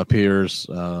Lumis appears.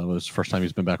 It was the first time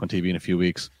he's been back on TV in a few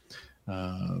weeks.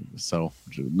 So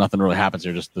nothing really happens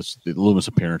here. Just the Lumis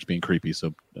appearance being creepy.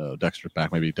 So Dexter's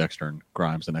back. Maybe Dexter and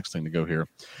Grimes the next thing to go here.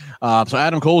 So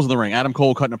Adam Cole's in the ring. Adam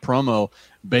Cole cutting a promo,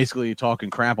 basically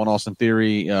talking crap on Austin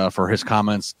Theory for his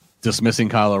comments dismissing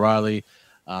Kyle O'Reilly.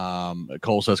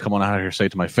 Cole says, "Come on out here, say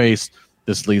it to my face."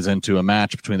 This leads into a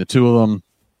match between the two of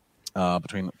them,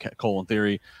 between Cole and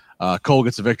Theory. Cole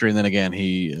gets a victory, and then again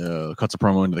he cuts a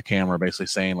promo into the camera, basically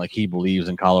saying like he believes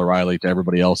in Kyle O'Reilly. To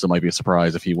everybody else, it might be a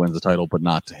surprise if he wins the title, but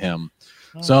not to him.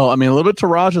 So, I mean, a little bit to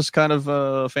Raj's kind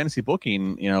of fantasy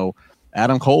booking. You know,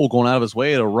 Adam Cole going out of his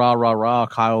way to rah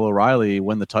Kyle O'Reilly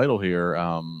win the title here.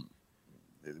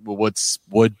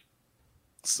 Would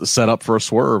set up for a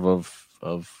swerve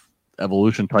of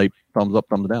Evolution type thumbs up,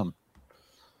 thumbs down.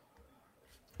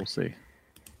 We'll see.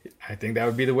 I think that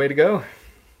would be the way to go.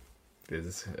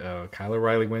 Is Kyle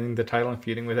O'Reilly winning the title and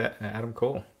feuding with Adam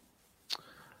Cole.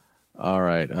 All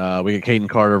right. We get Kaden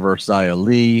Carter versus Xia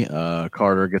Li.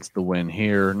 Carter gets the win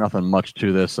here. Nothing much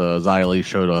to this. Xia Li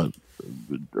showed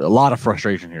a lot of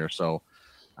frustration here, so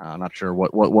I'm not sure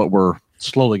what we're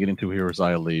slowly getting to here with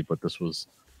Xia Li, but this was,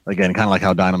 again, kind of like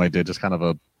how Dynamite did, just kind of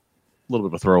a little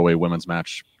bit of a throwaway women's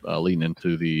match leading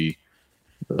into the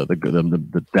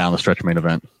down the stretch main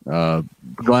event.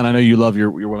 Glenn, I know you love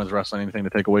your women's wrestling. Anything to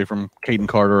take away from Kaden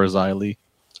Carter or Xia Li?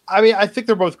 I mean, I think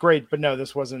they're both great, but no,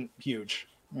 this wasn't huge.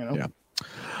 You know?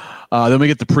 Yeah. Then we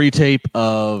get the pre-tape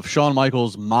of Shawn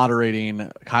Michaels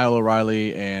moderating Kyle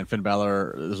O'Reilly and Finn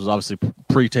Balor. This was obviously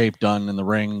pre-tape, done in the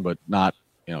ring, but not.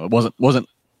 You know, it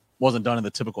wasn't done in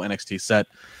the typical NXT set.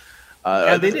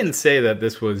 Yeah, they didn't say that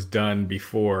this was done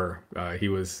before he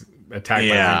was attacked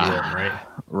by Randy Orton, right?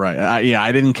 Right.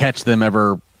 I didn't catch them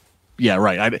ever. Yeah,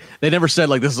 right. They never said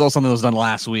like this is all something that was done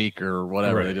last week or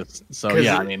whatever. Right. They just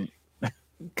I mean,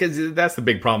 because that's the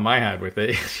big problem I had with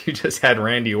it. You just had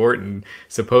Randy Orton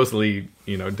supposedly,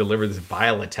 deliver this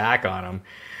vile attack on him.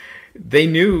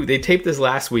 They taped this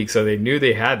last week, so they knew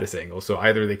they had this angle. So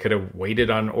either they could have waited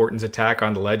on Orton's attack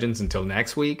on the Legends until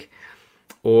next week,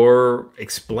 or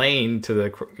explain to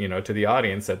the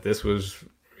audience that this was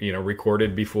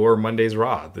recorded before Monday's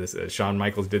Raw. This Shawn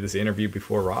Michaels did this interview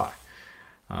before Raw.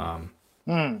 So.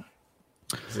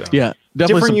 Yeah,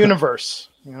 different universe.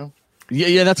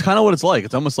 Yeah, that's kind of what it's like.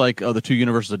 It's almost like the two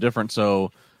universes are different.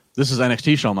 So this is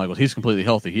NXT Shawn Michaels. He's completely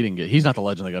healthy. He's not the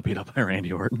legend that got beat up by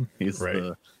Randy Orton.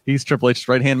 He's Triple H's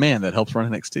right hand man that helps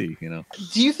run NXT.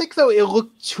 Do you think though it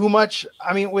looked too much?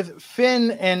 I mean, with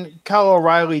Finn and Kyle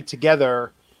O'Reilly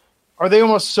together, are they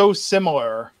almost so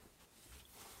similar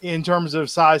in terms of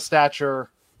size, stature,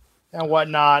 and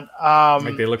whatnot?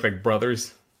 Like they look like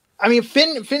brothers. I mean,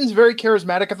 Finn's very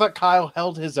charismatic. I thought Kyle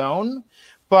held his own,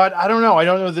 but I don't know. I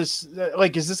don't know this.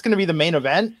 Like, is this going to be the main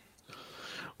event?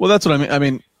 Well, that's what I mean. I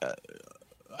mean,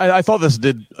 I thought this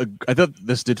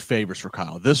did favors for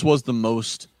Kyle. This was the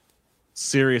most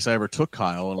serious I ever took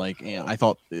Kyle, and I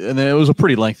thought, and then it was a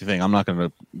pretty lengthy thing. I'm not going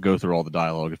to go through all the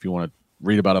dialogue. If you want to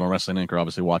read about it on Wrestling Inc., or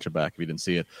obviously watch it back if you didn't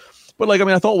see it. But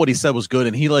I thought what he said was good,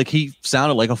 and he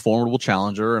sounded like a formidable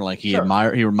challenger, and he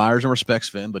admires and respects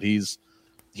Finn, but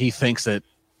he thinks that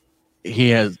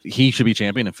he should be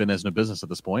champion, and Finn has no business at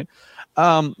this point.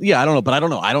 I don't know, but I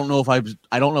don't know. I don't know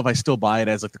if I still buy it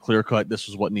as like the clear cut. This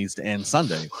is what needs to end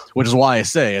Sunday, which is why I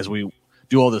say as we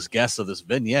do all this guess of this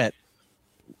vignette,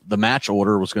 the match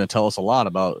order was going to tell us a lot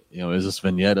about is this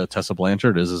vignette a Tessa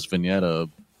Blanchard? Is this vignette a?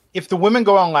 If the women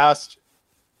go on last,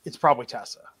 it's probably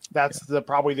Tessa. That's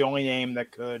probably the only name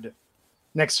that could,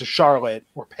 next to Charlotte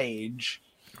or Paige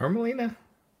or Melina.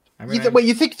 I mean,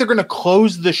 you think they're going to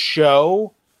close the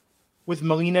show with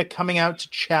Melina coming out to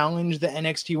challenge the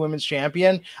NXT Women's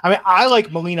Champion? I mean, I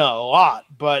like Melina a lot,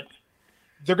 but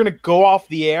they're going to go off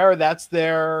the air. That's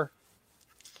their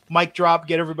mic drop,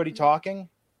 get everybody talking.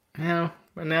 No,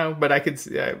 but I could,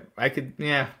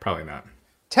 probably not.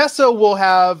 Tessa will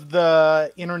have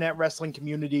the internet wrestling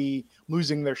community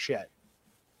losing their shit.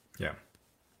 Yeah.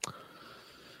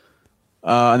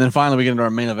 And then finally we get into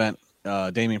our main event.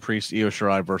 Damian Priest, Io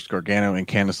Shirai versus Gargano and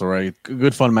Candice LeRae.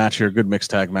 Good fun match here. Good mixed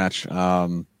tag match.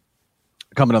 Coming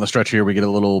down the stretch here, we get a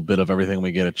little bit of everything.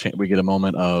 We get a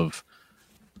moment of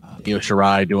Io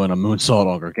Shirai doing a moonsault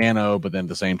on Gargano, but then at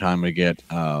the same time we get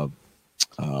Candice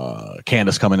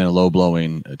coming in and low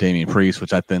blowing Damian Priest,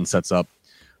 which that then sets up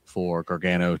for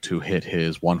Gargano to hit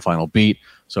his one final beat.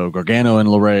 So Gargano and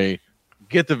LeRae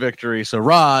get the victory. So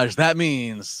Raj, that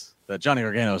means that Johnny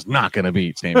Gargano is not going to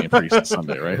beat Damian Priest on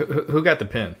Sunday, right? Who got the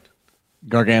pin?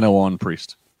 Gargano on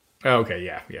Priest. Oh, okay,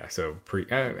 yeah. So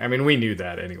I mean, we knew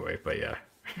that anyway, but yeah.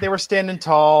 They were standing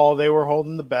tall. They were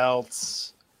holding the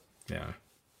belts. Yeah.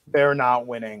 They're not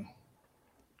winning.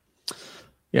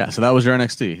 Yeah, so that was your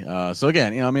NXT. So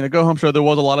again, a go-home show, there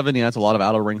was a lot of vignettes, a lot of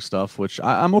out-of-ring stuff, which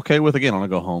I'm okay with. Again, on a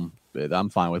go-home, I'm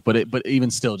fine with. But even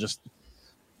still, just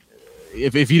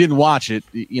if you didn't watch it,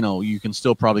 you can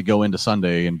still probably go into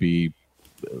Sunday and be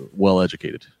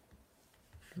well-educated.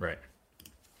 Right.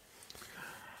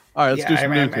 All right, let's do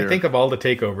some news here. I think of all the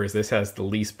takeovers, this has the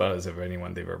least buzz of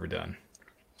anyone they've ever done.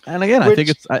 And again, I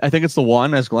think it's the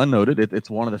one, as Glenn noted, it's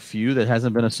one of the few that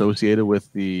hasn't been associated with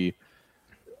the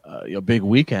big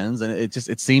weekends, and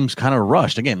it seems kind of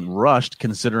rushed. Again, rushed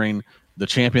considering the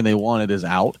champion they wanted is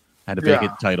out, had to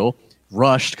vacate the title.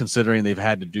 Rushed considering they've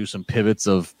had to do some pivots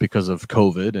because of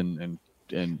COVID and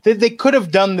they could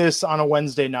have done this on a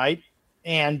Wednesday night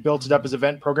and built it up as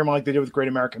event programming like they did with Great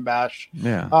American Bash.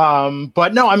 Yeah.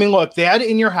 But no, I mean, look, they had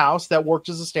In Your House that worked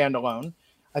as a standalone.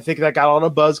 I think that got a lot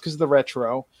of buzz because of the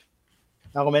retro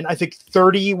element. I think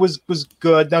 30 was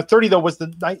good. Now 30 though was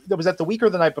the night that was at the week or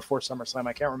the night before SummerSlam.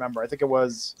 I can't remember. I think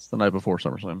it's the night before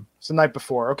SummerSlam. It's the night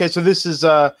before. Okay, so this is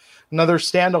another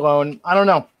standalone. I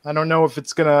don't know if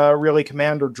it's gonna really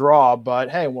command or draw, but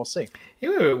hey, we'll see.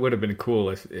 It would have been cool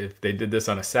if they did this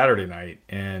on a Saturday night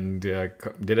and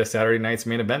did a Saturday night's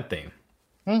main event theme.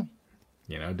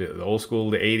 The old school,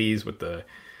 the 80s with the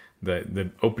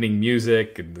opening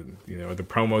music and the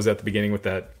promos at the beginning with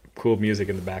that cool music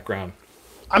in the background.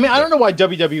 I mean, I don't know why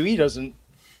WWE doesn't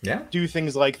do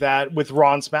things like that with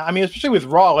Raw and Smack. I mean, especially with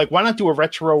Raw. Like, why not do a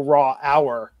retro Raw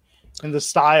hour in the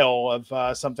style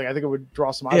of something? I think it would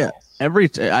draw some eyeballs.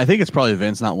 Yeah, I think it's probably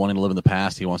Vince not wanting to live in the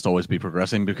past. He wants to always be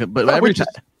progressing. Which is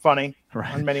funny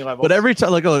on many levels. But every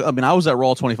time, I was at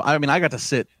Raw 25. I mean, I got to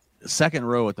sit second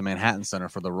row at the Manhattan Center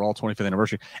for the Raw 25th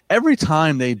anniversary. Every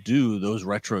time they do those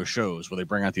retro shows where they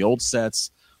bring out the old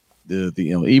sets,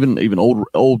 even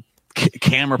old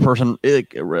camera person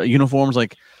uniforms,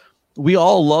 like we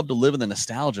all love to live in the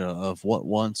nostalgia of what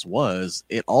once was.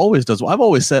 It always does. I've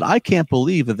always said I can't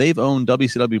believe that they've owned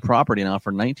WCW property now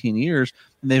for 19 years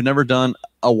and they've never done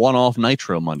a one-off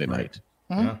Nitro Monday night.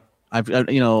 Mm-hmm.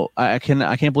 Yeah.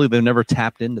 I can't believe they've never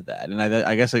tapped into that. And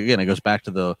I guess again it goes back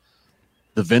to the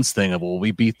Vince thing of, well,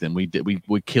 we beat them,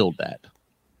 we killed that.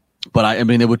 But I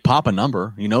mean, it would pop a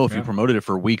number, if you promoted it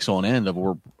for weeks on end of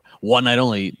one night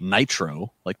only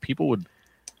Nitro, like people would,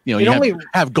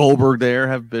 have Goldberg there,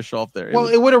 have Bischoff there. Well,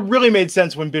 it would have really made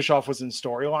sense when Bischoff was in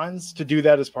storylines to do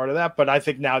that as part of that. But I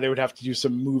think now they would have to do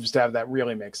some moves to have that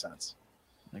really make sense.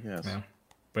 I guess. Yeah.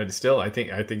 But still, I think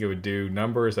it would do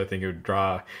numbers. I think it would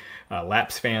draw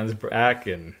Lapsed fans back,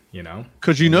 and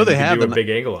because they have a big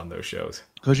angle on those shows.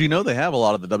 Because they have a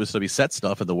lot of the WCW set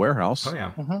stuff at the warehouse. Oh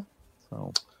yeah. Mm-hmm.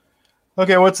 So,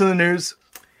 okay, what's in the news?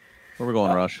 Where we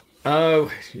going, Rush?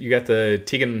 You got the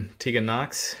Tegan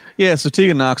Knox. Yeah, so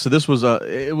Tegan Knox. So this was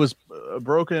it was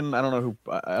broken. I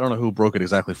don't know who broke it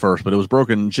exactly first, but it was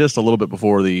broken just a little bit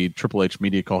before the Triple H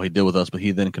media call he did with us. But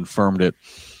he then confirmed it.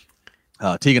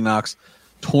 Tegan Knox,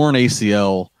 torn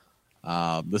ACL.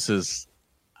 This is,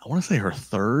 I want to say, her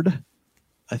third.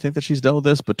 I think that she's dealt with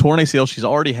this, but torn ACL. She's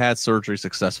already had surgery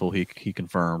successful. He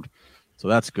confirmed, so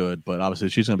that's good. But obviously,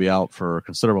 she's going to be out for a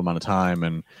considerable amount of time.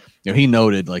 And he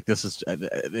noted like this is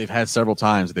they've had several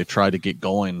times they tried to get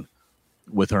going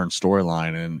with her in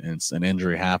storyline, and an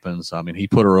injury happens. I mean, he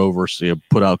put her over, so he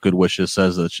put out good wishes,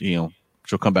 says that she'll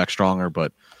come back stronger.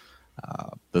 But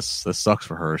this sucks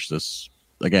for her. It's just,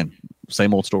 again,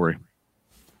 same old story.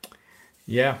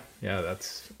 Yeah,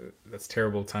 that's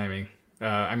terrible timing.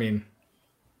 I mean,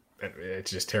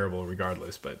 it's just terrible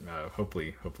regardless. But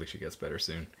hopefully she gets better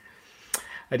soon.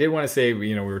 I did want to say,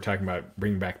 we were talking about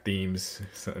bringing back themes.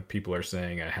 So people are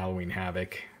saying Halloween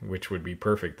Havoc, which would be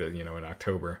perfect, in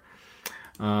October.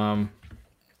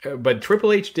 But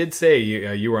Triple H did say,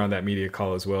 you were on that media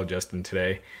call as well, Justin,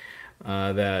 today,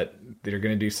 that they're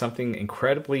going to do something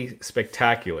incredibly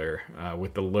spectacular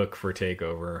with the look for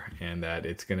TakeOver, and that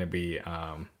it's going to be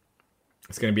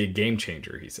a game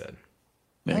changer, he said.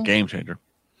 Yeah, game changer.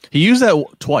 He used that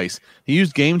twice. He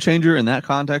used game changer in that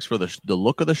context for the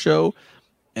look of the show,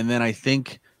 and then I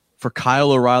think for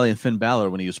Kyle O'Reilly and Finn Balor,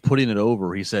 when he was putting it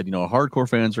over, he said, hardcore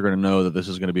fans are going to know that this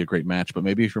is going to be a great match, but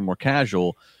maybe if you're more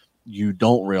casual, you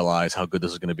don't realize how good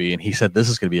this is going to be. And he said this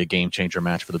is going to be a game changer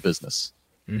match for the business.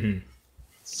 Mm-hmm.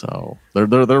 So they're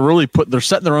really they're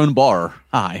setting their own bar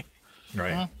high.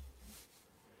 Right.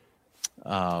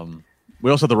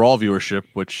 We also had the Raw viewership,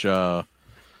 which it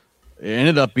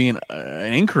ended up being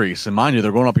an increase. And mind you,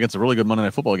 they're going up against a really good Monday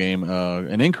Night Football game.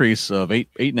 An increase of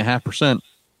 8.5%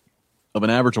 of an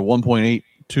average of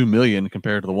 1.82 million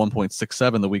compared to the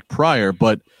 1.67 the week prior.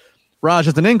 But Raj,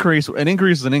 it's an increase. An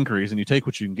increase is an increase, and you take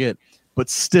what you can get. But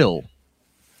still,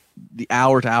 the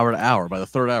hour to hour to hour, by the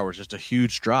third hour, is just a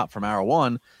huge drop from hour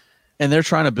one. And they're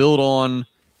trying to build on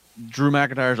Drew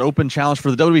McIntyre's open challenge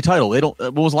for the WWE title. They don't.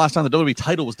 When was the last time the WWE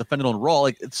title was defended on Raw?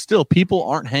 Like, it's still, people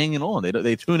aren't hanging on.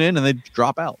 They tune in and they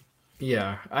drop out.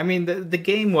 Yeah, I mean the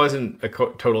game wasn't a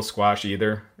total squash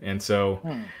either, and so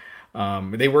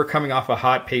they were coming off a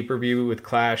hot pay-per-view with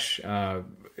Clash.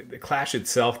 The Clash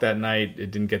itself that night, it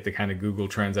didn't get the kind of Google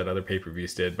trends that other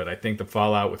pay-per-views did, but I think the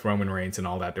fallout with Roman Reigns and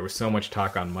all that, there was so much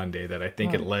talk on Monday that I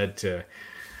think it led to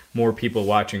more people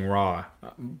watching Raw.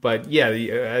 But yeah,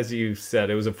 as you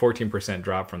said, it was a 14%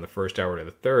 drop from the first hour to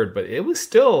the third, but it was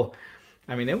still,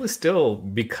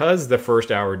 because the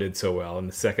first hour did so well and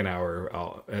the second hour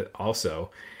also,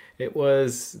 it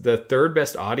was the third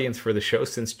best audience for the show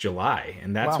since July,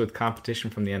 and that's with competition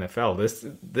from the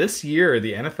NFL. This year,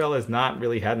 the NFL has not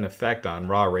really had an effect on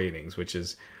Raw ratings, which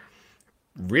is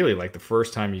really like the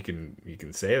first time you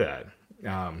can say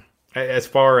that. As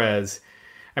far as,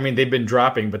 they've been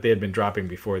dropping, but they had been dropping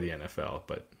before the NFL.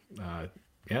 But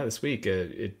this week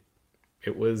it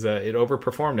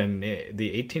overperformed, and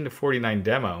the 18 to 49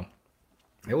 demo,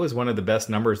 it was one of the best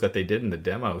numbers that they did in the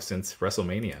demo since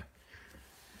WrestleMania.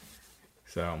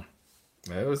 So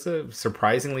it was a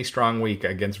surprisingly strong week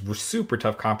against super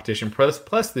tough competition.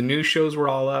 Plus the news shows were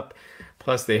all up.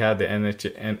 Plus they had the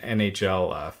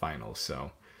NHL finals.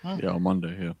 So yeah, on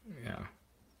Monday. Yeah.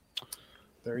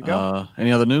 There you go.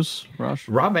 Any other news, Raj?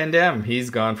 Rob Van Dam, he's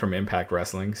gone from Impact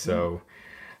Wrestling. So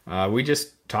we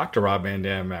just talked to Rob Van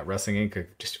Dam at Wrestling Inc.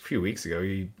 just a few weeks ago.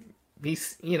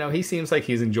 He seems like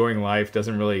he's enjoying life.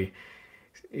 Doesn't really.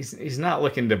 He's not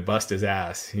looking to bust his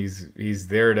ass. He's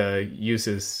there to use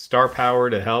his star power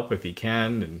to help if he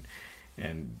can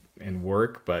and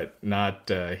work, but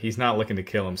not he's not looking to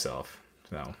kill himself.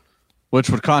 So, which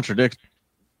would contradict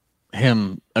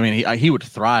him. He would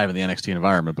thrive in the NXT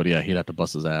environment, but yeah, he'd have to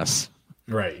bust his ass.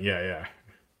 Right? Yeah.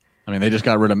 They just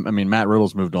got rid of. Matt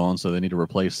Riddle's moved on, so they need to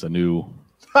replace a new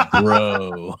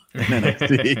bro in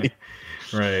NXT.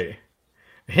 Right.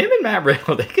 Him and Matt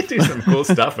Riddle, they could do some cool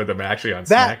stuff with him actually on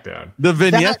SmackDown. The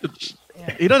vignette,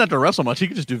 he doesn't have to wrestle much. He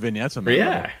could just do vignettes.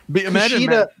 Yeah. Imagine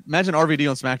RVD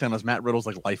on SmackDown as Matt Riddle's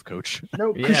life coach.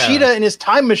 No, Kushida in his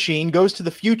time machine goes to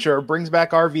the future, brings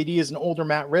back RVD as an older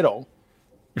Matt Riddle.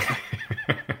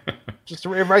 Just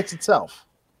it writes itself.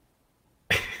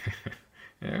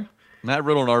 Yeah. Matt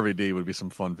Riddle and RVD would be some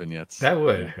fun vignettes. That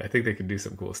would. I think they could do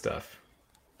some cool stuff.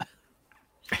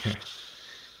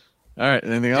 All right.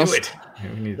 Anything else? Do it.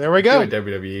 There we go. Do it,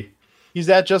 WWE. He's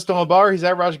at Justin LaBar. He's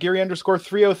at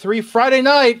Rajgiri_303. Friday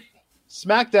night,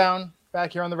 SmackDown,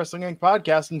 back here on the Wrestling Inc.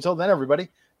 podcast. Until then, everybody,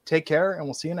 take care, and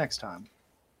we'll see you next time.